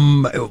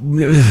 I'm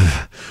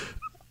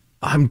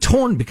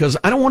torn because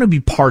I don't want to be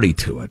party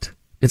to it.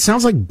 It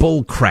sounds like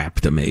bull crap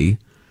to me.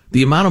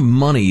 The amount of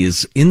money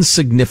is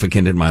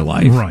insignificant in my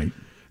life. Right.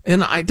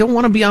 And I don't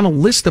want to be on a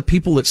list of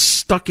people that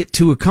stuck it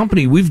to a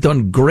company we've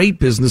done great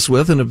business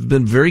with and have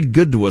been very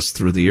good to us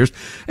through the years.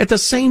 At the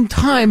same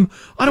time,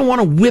 I don't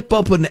want to whip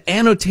up an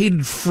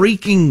annotated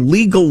freaking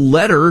legal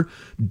letter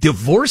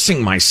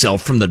divorcing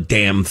myself from the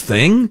damn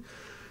thing.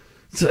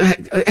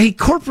 Hey,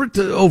 corporate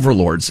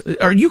overlords,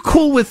 are you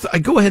cool with I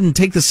go ahead and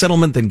take the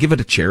settlement and give it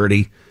to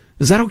charity?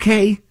 Is that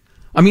okay?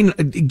 I mean,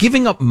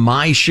 giving up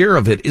my share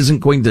of it isn't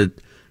going to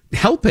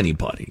help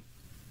anybody.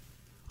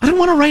 I don't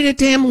want to write a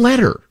damn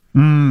letter.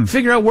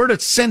 Figure out where to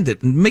send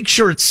it and make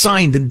sure it's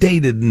signed and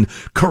dated and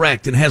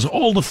correct and has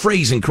all the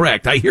phrasing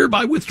correct. I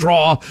hereby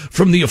withdraw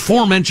from the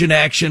aforementioned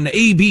action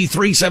AB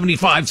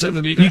 375. I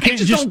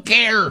just don't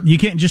care. You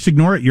can't just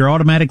ignore it. You're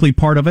automatically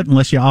part of it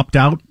unless you opt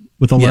out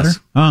with a letter?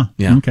 Oh,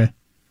 yeah. Okay.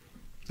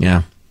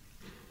 Yeah.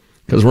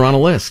 Because we're on a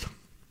list.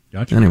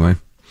 Gotcha. Anyway.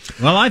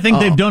 Well, I think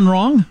they've done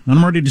wrong, and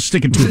I'm ready to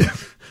stick it to them.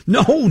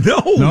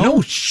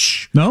 No,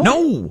 shh.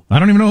 No. I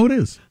don't even know who it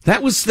is.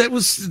 That was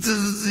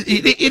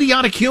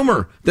idiotic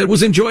humor that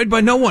was enjoyed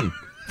by no one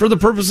for the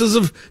purposes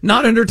of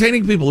not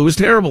entertaining people. It was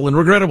terrible and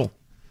regrettable.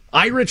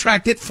 I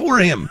retract it for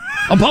him.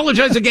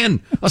 Apologize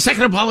again. A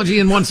second apology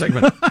in one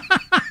segment.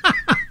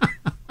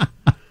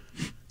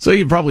 So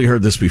you've probably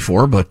heard this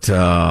before, but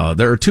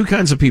there are two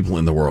kinds of people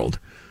in the world.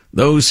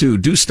 Those who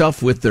do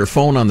stuff with their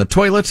phone on the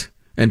toilet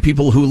and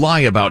people who lie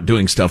about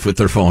doing stuff with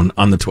their phone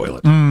on the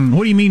toilet.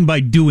 What do you mean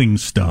by doing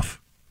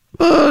stuff?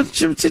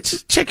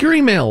 Check your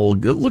email,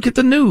 look at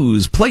the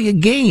news, play a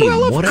game,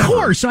 well, of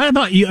course. I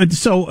thought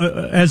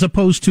as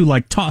opposed to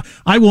like talk.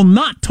 I will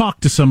not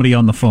talk to somebody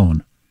on the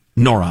phone.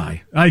 Nor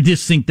I. I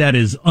just think that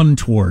is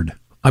untoward.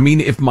 I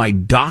mean, if my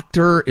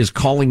doctor is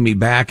calling me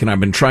back and I've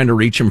been trying to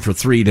reach him for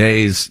 3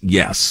 days,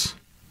 yes.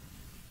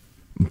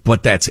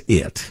 But that's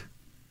it.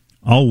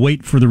 I'll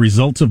wait for the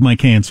results of my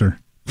cancer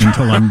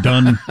until I'm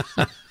done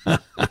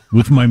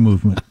with my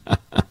movement.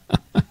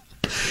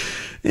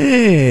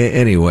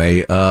 Anyway,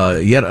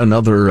 yet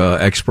another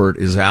expert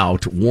is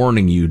out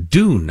warning you,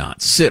 do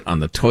not sit on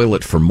the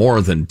toilet for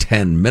more than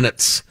 10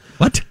 minutes.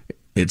 What?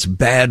 It's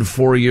bad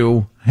for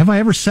you. Have I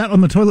ever sat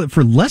on the toilet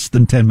for less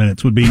than 10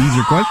 minutes would be an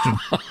easier question.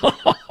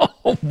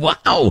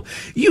 Wow.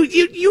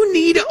 You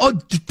need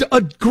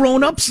a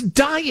grown-up's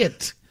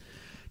diet.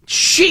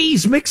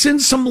 Jeez, mix in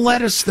some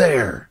lettuce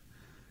there.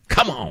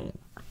 Come on.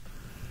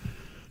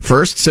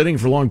 First, sitting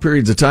for long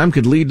periods of time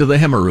could lead to the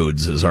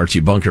hemorrhoids, as Archie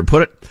Bunker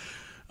put it.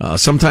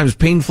 Sometimes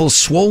painful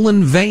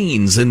swollen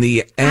veins in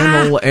the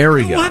anal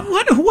area.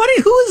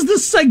 Who is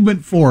this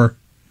segment for?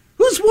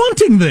 Who's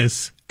wanting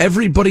this?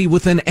 Everybody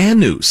with an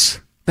anus.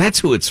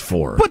 That's who it's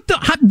for. But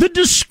the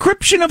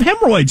description of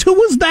hemorrhoids, who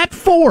was that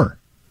for?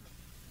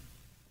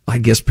 I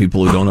guess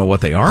people who don't know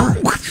what they are.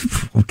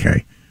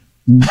 Okay.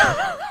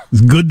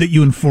 It's good that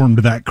you informed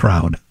that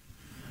crowd.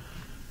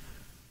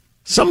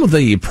 Some of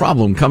the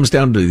problem comes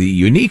down to the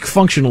unique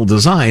functional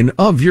design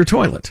of your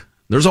toilet.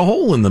 There's a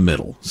hole in the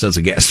middle, says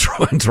a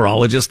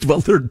gastroenterologist.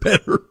 Well, there'd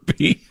better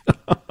be.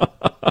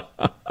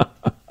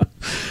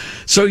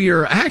 So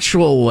your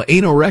actual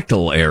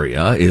anorectal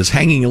area is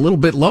hanging a little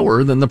bit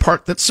lower than the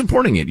part that's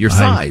supporting it, your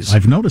thighs.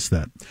 I've noticed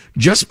that.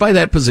 Just by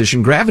that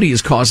position, gravity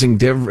is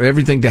causing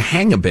everything to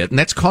hang a bit, and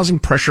that's causing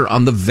pressure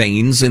on the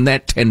veins in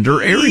that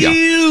tender area.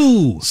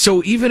 Ew!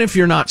 So even if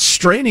you're not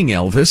straining,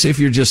 Elvis, if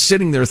you're just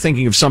sitting there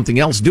thinking of something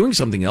else, doing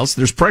something else,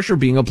 there's pressure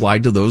being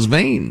applied to those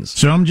veins.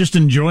 So I'm just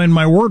enjoying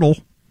my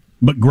Wordle,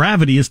 but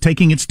gravity is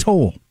taking its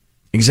toll.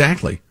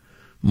 Exactly.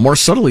 More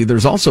subtly,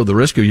 there's also the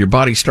risk of your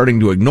body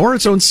starting to ignore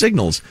its own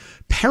signals.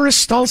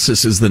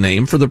 Peristalsis is the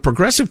name for the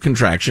progressive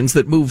contractions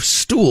that move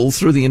stool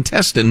through the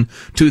intestine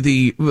to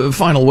the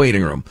final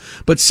waiting room.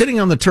 But sitting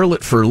on the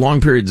toilet for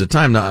long periods of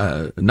time,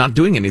 not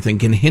doing anything,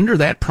 can hinder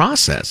that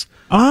process.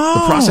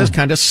 Oh. The process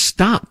kind of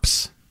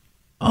stops.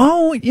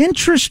 Oh,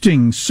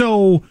 interesting.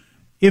 So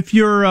if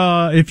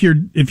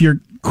you're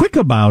quick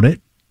about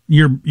it,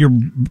 your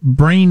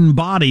brain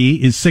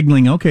body is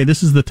signaling, okay,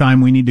 this is the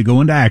time we need to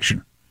go into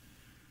action.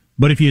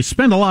 But if you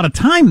spend a lot of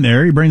time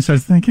there, your brain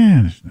starts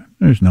thinking,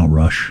 there's no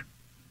rush.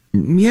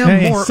 Yeah,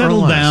 hey, more settle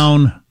or less.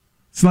 down.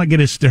 Let's not get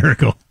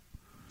hysterical.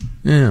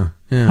 Yeah.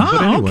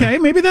 But anyway. Okay,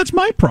 maybe that's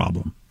my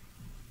problem.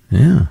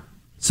 Yeah.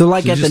 So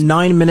at the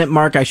 9-minute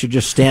mark, I should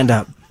just stand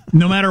up.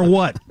 No matter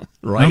what.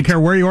 Right. I don't care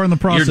where you are in the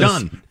process. You're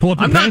done. Pull up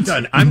your I'm pants.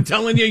 not done. I'm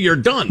telling you, you're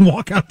done.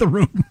 Walk out the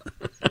room.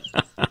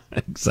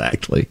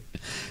 Exactly.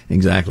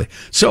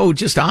 So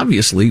just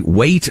obviously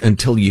wait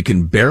until you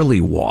can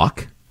barely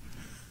walk.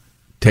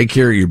 Take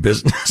care of your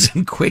business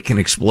in quick and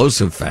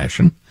explosive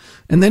fashion,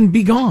 and then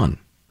be gone.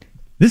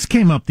 This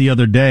came up the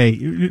other day.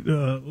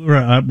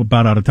 We're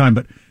about out of time,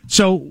 but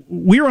so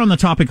we were on the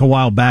topic a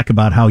while back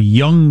about how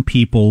young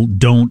people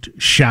don't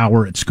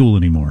shower at school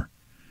anymore.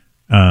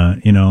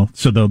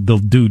 So they'll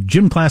do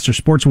gym class or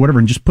sports or whatever,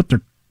 and just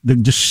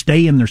just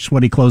stay in their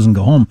sweaty clothes and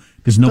go home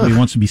because nobody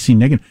wants to be seen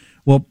naked.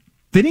 Well,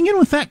 fitting in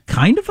with that,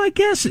 kind of, I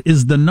guess,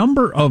 is the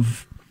number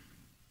of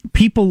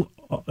people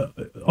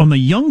on the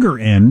younger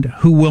end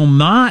who will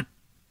not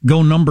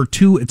go number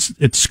 2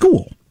 at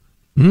school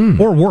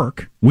or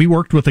work. We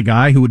worked with a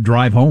guy who would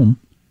drive home.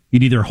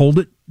 He'd either hold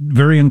it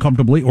very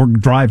uncomfortably or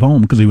drive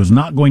home because he was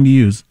not going to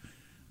use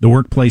the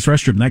workplace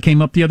restroom. That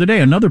came up the other day.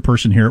 Another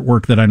person here at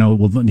work that I know,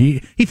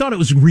 he thought it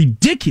was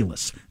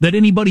ridiculous that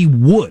anybody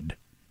would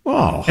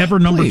ever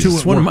number 2 at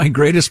It's one of my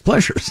greatest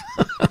pleasures.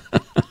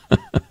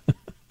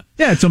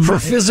 Yeah, it's for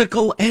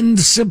physical and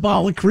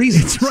symbolic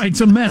reasons. It's right.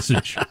 It's a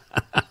message.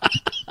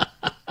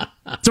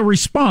 It's a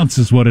response,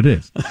 is what it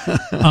is.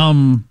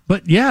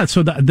 But yeah,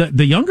 so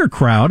the younger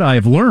crowd, I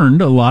have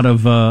learned, a lot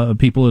of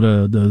people at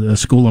a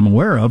school I'm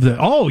aware of, that,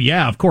 oh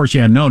yeah, of course,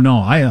 yeah, no,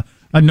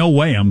 no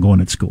way I'm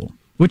going at school.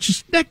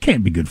 That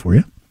can't be good for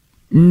you.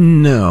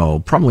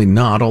 No, probably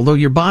not. Although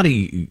your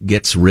body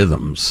gets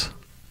rhythms,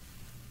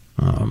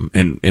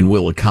 and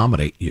will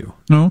accommodate you.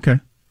 Oh, okay.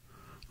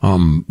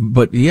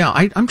 But yeah,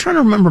 I'm trying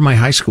to remember my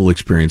high school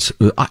experience.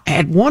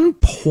 At one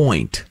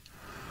point,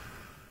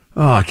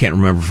 I can't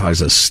remember if I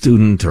was a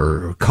student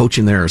or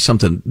coaching there or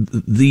something.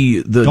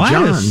 The Gladys,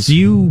 Johns. Do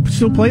you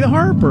still play the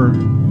harp, or?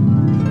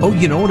 Oh,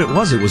 you know what it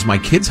was? It was my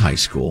kids' high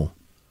school.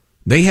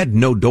 They had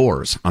no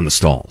doors on the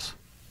stalls.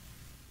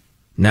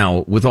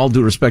 Now, with all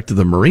due respect to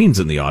the Marines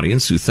in the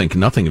audience who think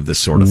nothing of this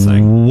sort of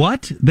thing.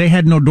 What? They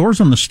had no doors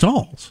on the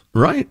stalls?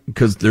 Right,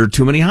 because there are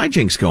too many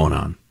hijinks going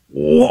on.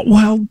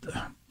 Well,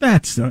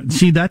 that's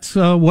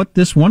what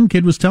this one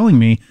kid was telling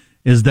me,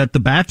 is that the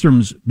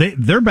bathrooms,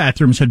 their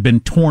bathrooms had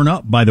been torn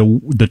up by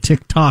the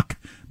TikTok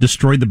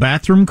destroyed the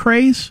bathroom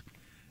craze.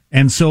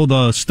 And so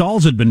the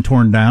stalls had been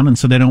torn down, and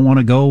so they don't want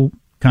to go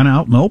kind of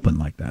out in the open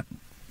like that.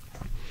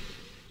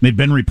 They'd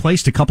been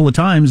replaced a couple of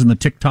times, and the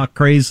TikTok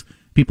craze,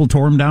 people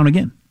tore them down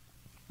again.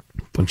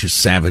 Bunch of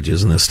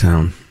savages in this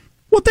town.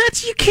 Well,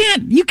 you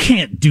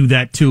can't do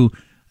that to.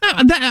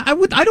 I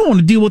don't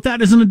want to deal with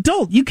that as an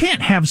adult. You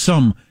can't have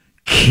some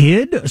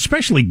kid,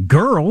 especially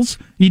girls.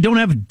 You don't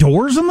have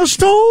doors on the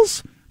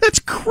stalls. That's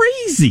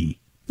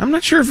crazy. I'm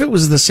not sure if it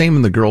was the same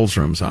in the girls'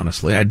 rooms.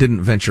 Honestly, I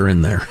didn't venture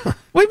in there.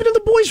 Well, even in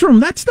the boys' room,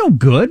 that's no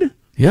good.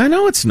 Yeah, I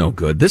know it's no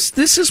good. This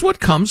is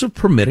what comes of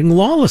permitting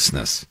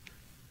lawlessness.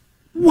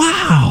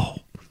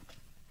 Wow.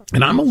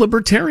 And I'm a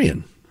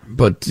libertarian.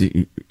 But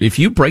if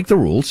you break the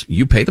rules,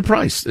 you pay the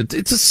price.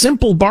 It's a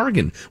simple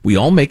bargain. We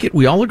all make it.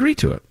 We all agree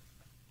to it.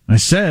 I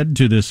said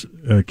to this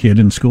kid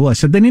in school, I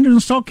said, they need to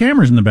install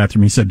cameras in the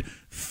bathroom. He said,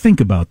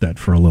 think about that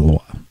for a little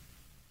while.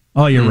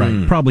 Oh, you're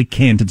right. Probably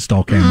can't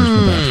install cameras in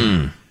the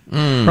bathroom.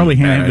 Probably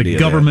can't have the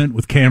government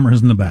with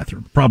cameras in the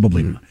bathroom.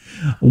 Probably not.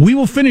 We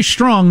will finish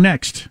strong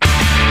next.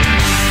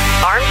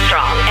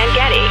 Armstrong and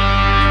Getty.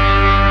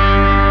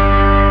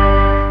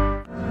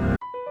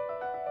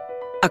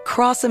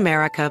 Across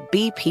America,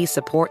 BP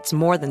supports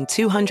more than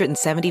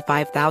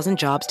 275,000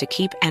 jobs to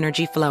keep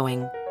energy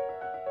flowing.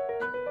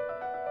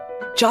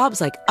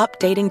 Jobs like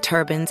updating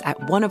turbines at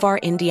one of our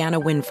Indiana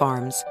wind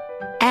farms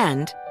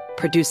and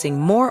producing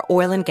more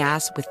oil and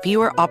gas with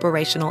fewer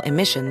operational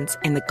emissions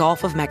in the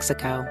Gulf of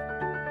Mexico.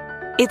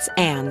 It's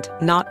and,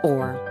 not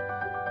or.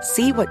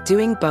 See what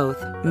doing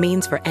both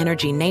means for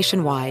energy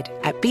nationwide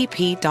at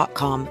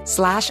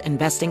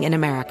bp.com/investing in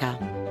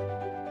America.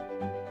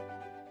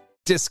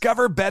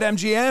 Discover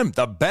BetMGM,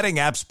 the betting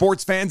app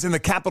sports fans in the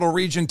capital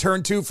region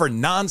turn to for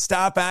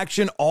nonstop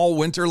action all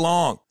winter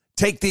long.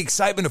 Take the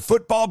excitement of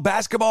football,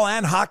 basketball,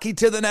 and hockey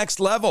to the next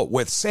level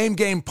with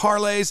same-game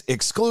parlays,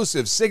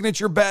 exclusive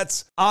signature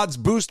bets, odds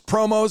boost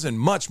promos, and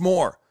much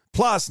more.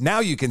 Plus, now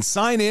you can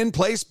sign in,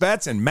 place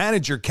bets, and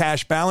manage your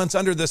cash balance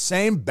under the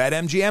same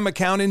BetMGM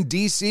account in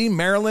D.C.,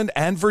 Maryland,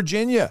 and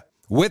Virginia.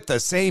 With the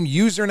same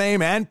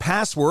username and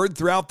password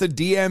throughout the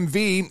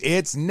DMV,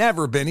 it's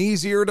never been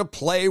easier to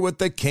play with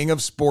the king of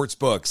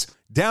sportsbooks.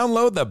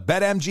 Download the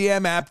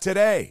BetMGM app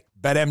today.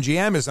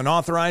 BetMGM is an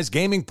authorized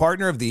gaming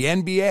partner of the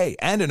NBA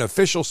and an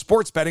official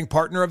sports betting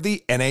partner of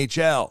the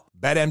NHL.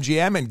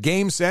 BetMGM and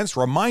GameSense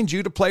remind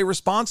you to play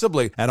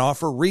responsibly and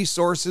offer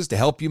resources to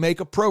help you make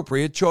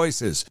appropriate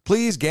choices.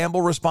 Please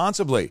gamble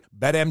responsibly.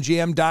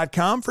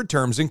 BetMGM.com for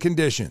terms and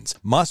conditions.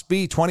 Must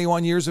be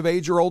 21 years of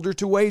age or older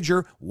to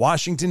wager.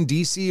 Washington,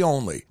 D.C.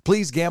 only.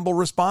 Please gamble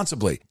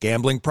responsibly.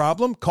 Gambling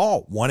problem?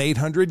 Call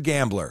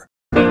 1-800-GAMBLER.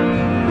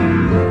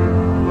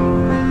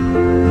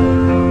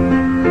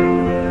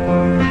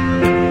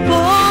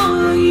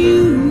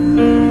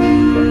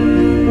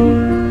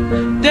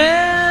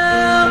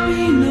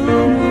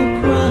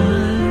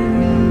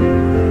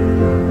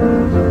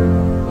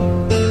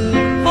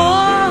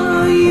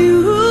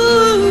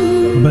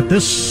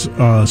 This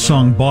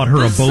song bought her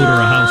a boat or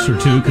a house or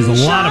two, because a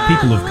lot of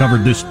people have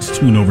covered this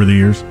tune over the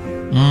years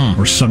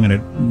or sung it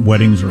at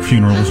weddings or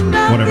funerals or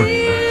whatever.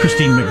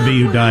 Christine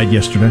McVie, who died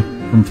yesterday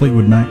from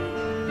Fleetwood Mac.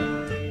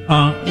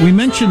 We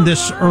mentioned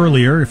this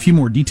earlier. A few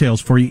more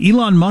details for you.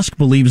 Elon Musk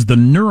believes the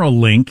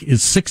Neuralink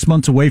is 6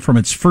 months away from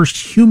its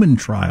first human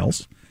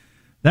trials.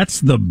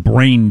 That's the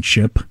brain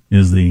chip,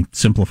 is the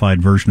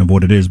simplified version of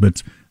what it is, but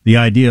it's the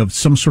idea of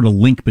some sort of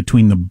link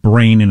between the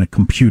brain and a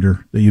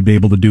computer that you'd be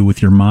able to do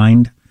with your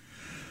mind.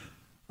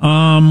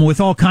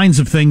 with all kinds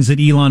of things that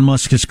Elon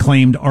Musk has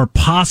claimed are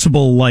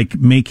possible, like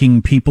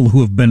making people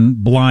who have been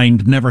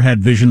blind, never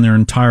had vision their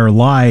entire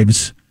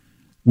lives.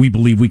 We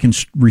believe we can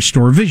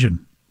restore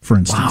vision, for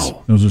instance.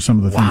 Wow. Those are some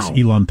of the things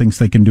Elon thinks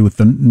they can do with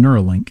the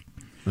Neuralink.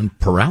 And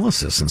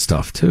paralysis and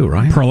stuff, too,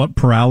 right?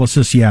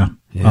 Paralysis, yeah.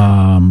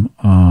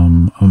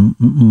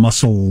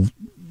 Muscle...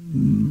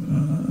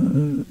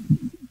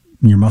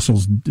 your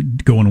muscles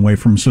going away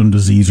from some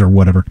disease or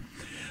whatever.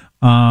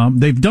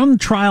 They've done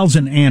trials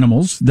in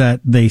animals that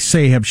they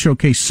say have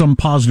showcased some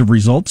positive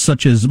results,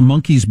 such as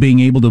monkeys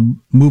being able to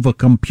move a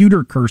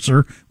computer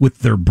cursor with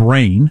their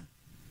brain,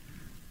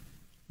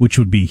 which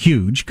would be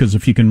huge, because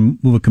if you can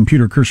move a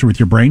computer cursor with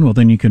your brain, well,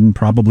 then you can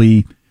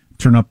probably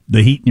turn up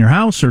the heat in your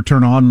house or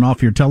turn on and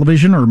off your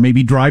television or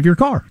maybe drive your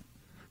car.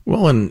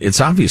 Well, and it's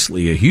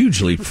obviously a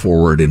huge leap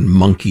forward in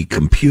monkey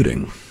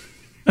computing.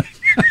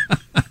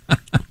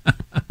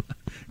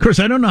 Of course,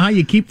 I don't know how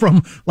you keep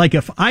from, like,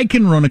 if I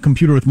can run a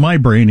computer with my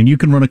brain and you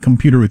can run a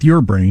computer with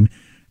your brain,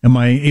 am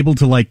I able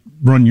to, like,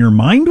 run your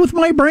mind with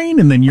my brain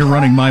and then you're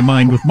running my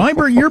mind with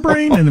your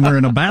brain and then we're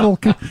in a battle?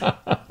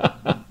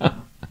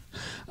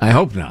 I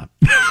hope not.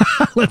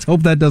 Let's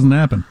hope that doesn't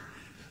happen.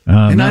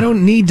 And I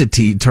don't need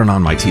to turn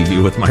on my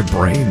TV with my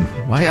brain.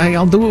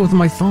 I'll do it with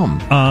my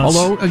thumb.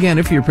 Although, again,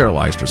 if you're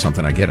paralyzed or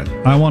something, I get it.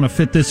 I want to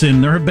fit this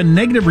in. There have been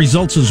negative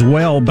results as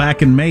well.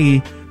 Back in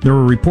May, there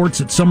were reports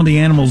that some of the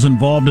animals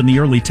involved in the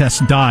early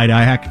tests died.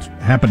 I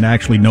happen to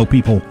actually know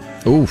people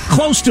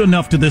close to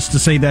enough to this to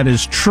say that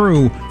is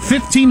true.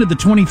 15 of the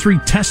 23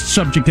 test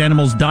subject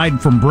animals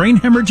died from brain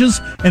hemorrhages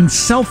and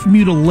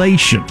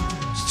self-mutilation.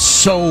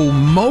 So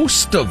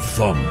most of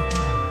them...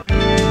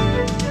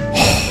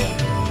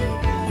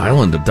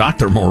 Island of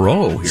Dr.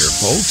 Moreau here,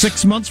 folks.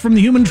 6 months from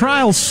the human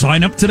trials.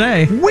 Sign up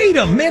today. Wait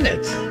a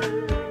minute.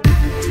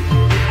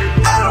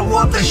 I don't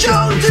want the show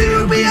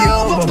to be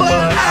over, but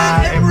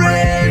I am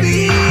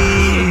ready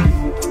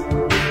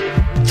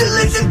to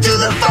listen to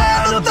the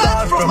final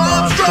thoughts from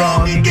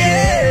Armstrong and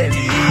Getty.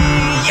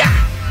 Yeah.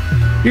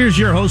 Here's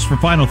your host for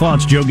Final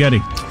Thoughts, Joe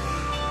Getty.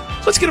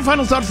 Let's get a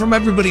final thought from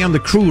everybody on the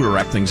crew to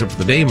wrap things up for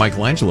the day.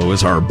 Michelangelo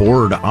is our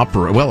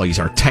he's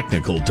our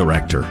technical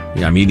director.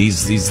 Yeah, I mean,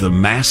 he's the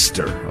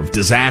master of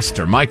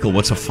disaster. Michael,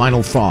 what's a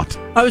final thought?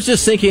 I was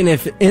just thinking,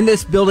 if in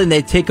this building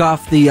they take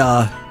off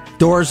the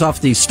doors off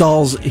the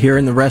stalls here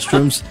in the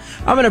restrooms,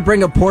 I'm going to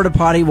bring a porta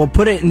potty. We'll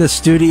put it in the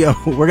studio.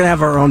 We're going to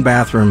have our own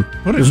bathroom.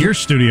 What is your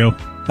studio?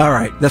 All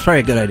right, that's probably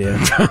a good idea.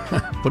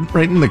 Put it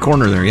right in the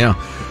corner there, yeah.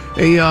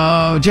 Hey,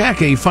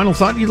 Jack, a final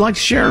thought you'd like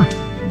to share?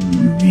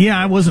 Yeah,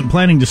 I wasn't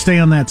planning to stay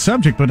on that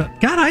subject, but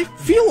God,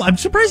 I'm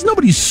surprised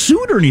nobody's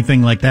sued or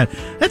anything like that.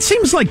 That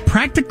seems like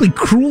practically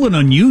cruel and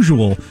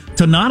unusual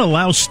to not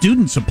allow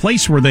students a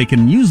place where they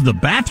can use the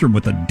bathroom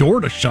with a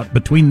door to shut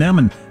between them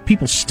and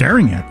people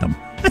staring at them.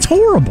 That's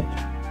horrible.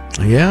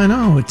 Yeah, I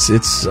know.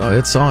 It's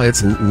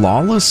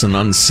lawless and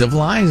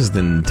uncivilized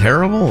and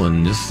terrible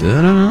and just,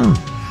 I don't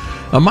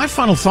know. My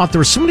final thought, there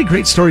were so many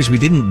great stories we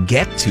didn't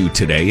get to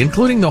today,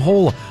 including the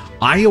whole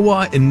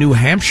Iowa and New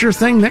Hampshire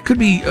thing. That could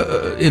be,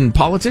 in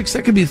politics,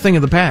 that could be a thing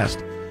of the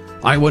past.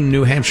 Iowa and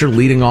New Hampshire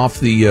leading off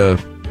the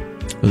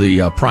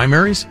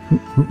primaries.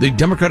 The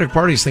Democratic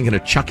Party is thinking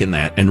of chucking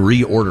that and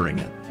reordering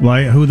it.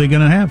 Why? Who are they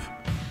going to have?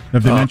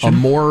 Have they mentioned? A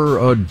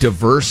more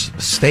diverse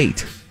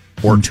state,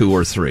 or 2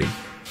 or 3.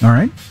 All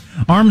right.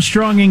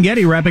 Armstrong and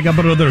Getty wrapping up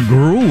another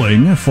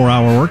grueling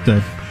 4-hour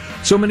workday.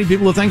 So many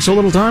people who think so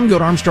little time. Go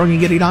to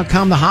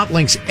ArmstrongandGetty.com. The hot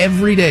links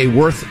every day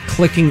worth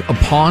clicking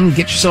upon.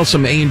 Get yourself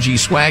some A&G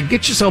swag.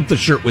 Get yourself the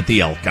shirt with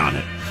the elk on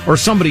it. Or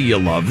somebody you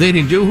love. They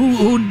didn't do.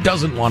 Who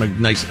doesn't want a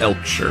nice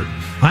elk shirt?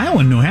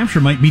 Iowa and New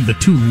Hampshire might be the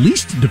 2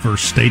 least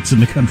diverse states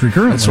in the country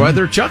currently. That's why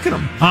they're chucking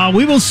them.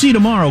 We will see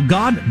tomorrow.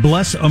 God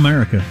bless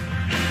America.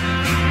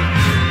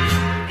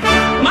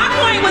 My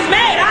point was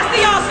made. I'll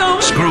see y'all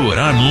soon. Screw it.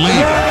 I'm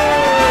leaving.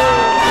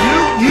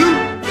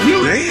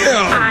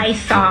 I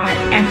thought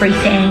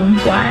everything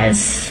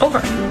was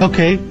over.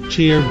 Okay,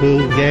 cheer,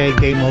 boo, yay,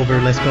 game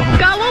over, let's go home.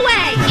 Go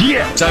away!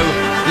 Yeah! So,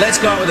 let's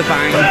go out with a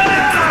bang.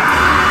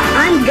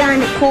 I'm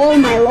gonna call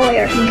my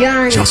lawyer.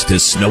 Just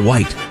as Snow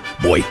White.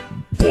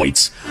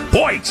 Boys,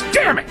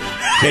 damn it!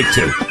 Take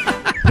 2.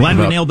 Glad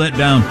we nailed that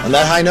down. On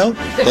that high note,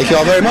 thank you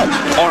all very much.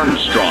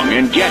 Armstrong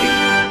and Getty.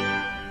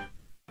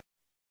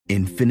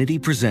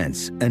 Infiniti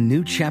presents a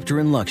new chapter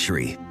in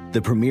luxury.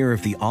 The premiere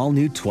of the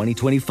all-new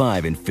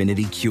 2025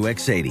 Infiniti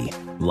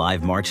QX80,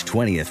 live March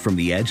 20th from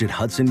the Edge at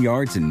Hudson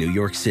Yards in New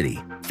York City,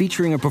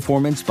 featuring a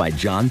performance by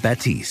John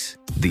Batiste.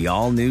 The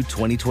all-new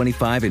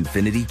 2025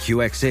 Infiniti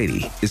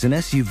QX80 is an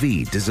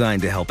SUV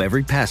designed to help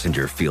every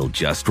passenger feel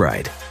just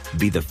right.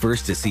 Be the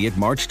first to see it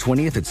March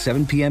 20th at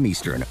 7 p.m.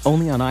 Eastern,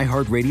 only on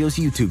iHeartRadio's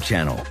YouTube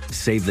channel.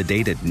 Save the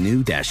date at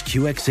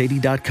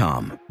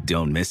new-QX80.com.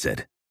 Don't miss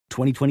it.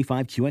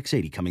 2025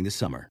 QX80 coming this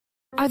summer.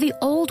 Are the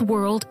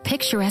old-world,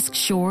 picturesque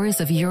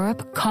shores of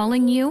Europe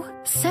calling you?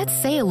 Set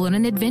sail on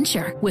an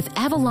adventure with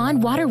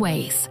Avalon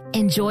Waterways.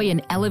 Enjoy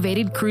an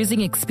elevated cruising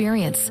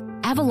experience,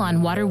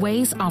 Avalon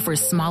Waterways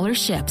offers smaller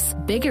ships,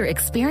 bigger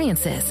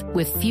experiences,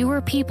 with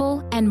fewer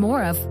people and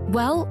more of,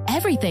 well,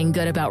 everything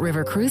good about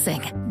river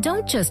cruising.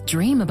 Don't just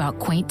dream about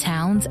quaint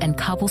towns and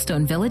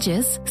cobblestone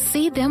villages.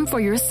 See them for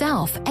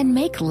yourself and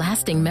make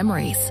lasting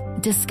memories.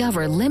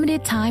 Discover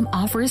limited time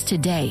offers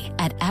today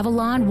at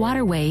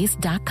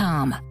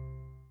AvalonWaterways.com.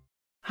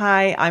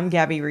 Hi, I'm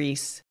Gabby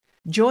Reese.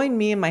 Join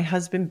me and my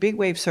husband, big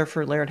wave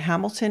surfer Laird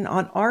Hamilton,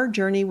 on our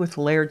journey with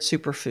Laird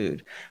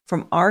Superfood.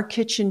 From our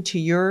kitchen to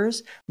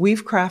yours,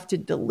 we've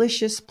crafted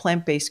delicious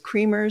plant-based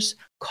creamers,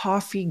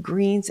 coffee,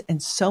 greens,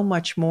 and so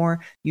much more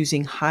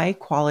using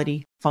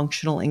high-quality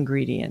functional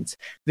ingredients.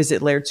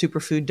 Visit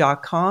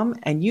LairdSuperfood.com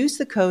and use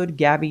the code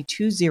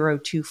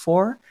GABBY2024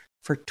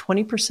 for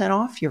 20%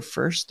 off your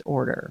first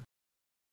order.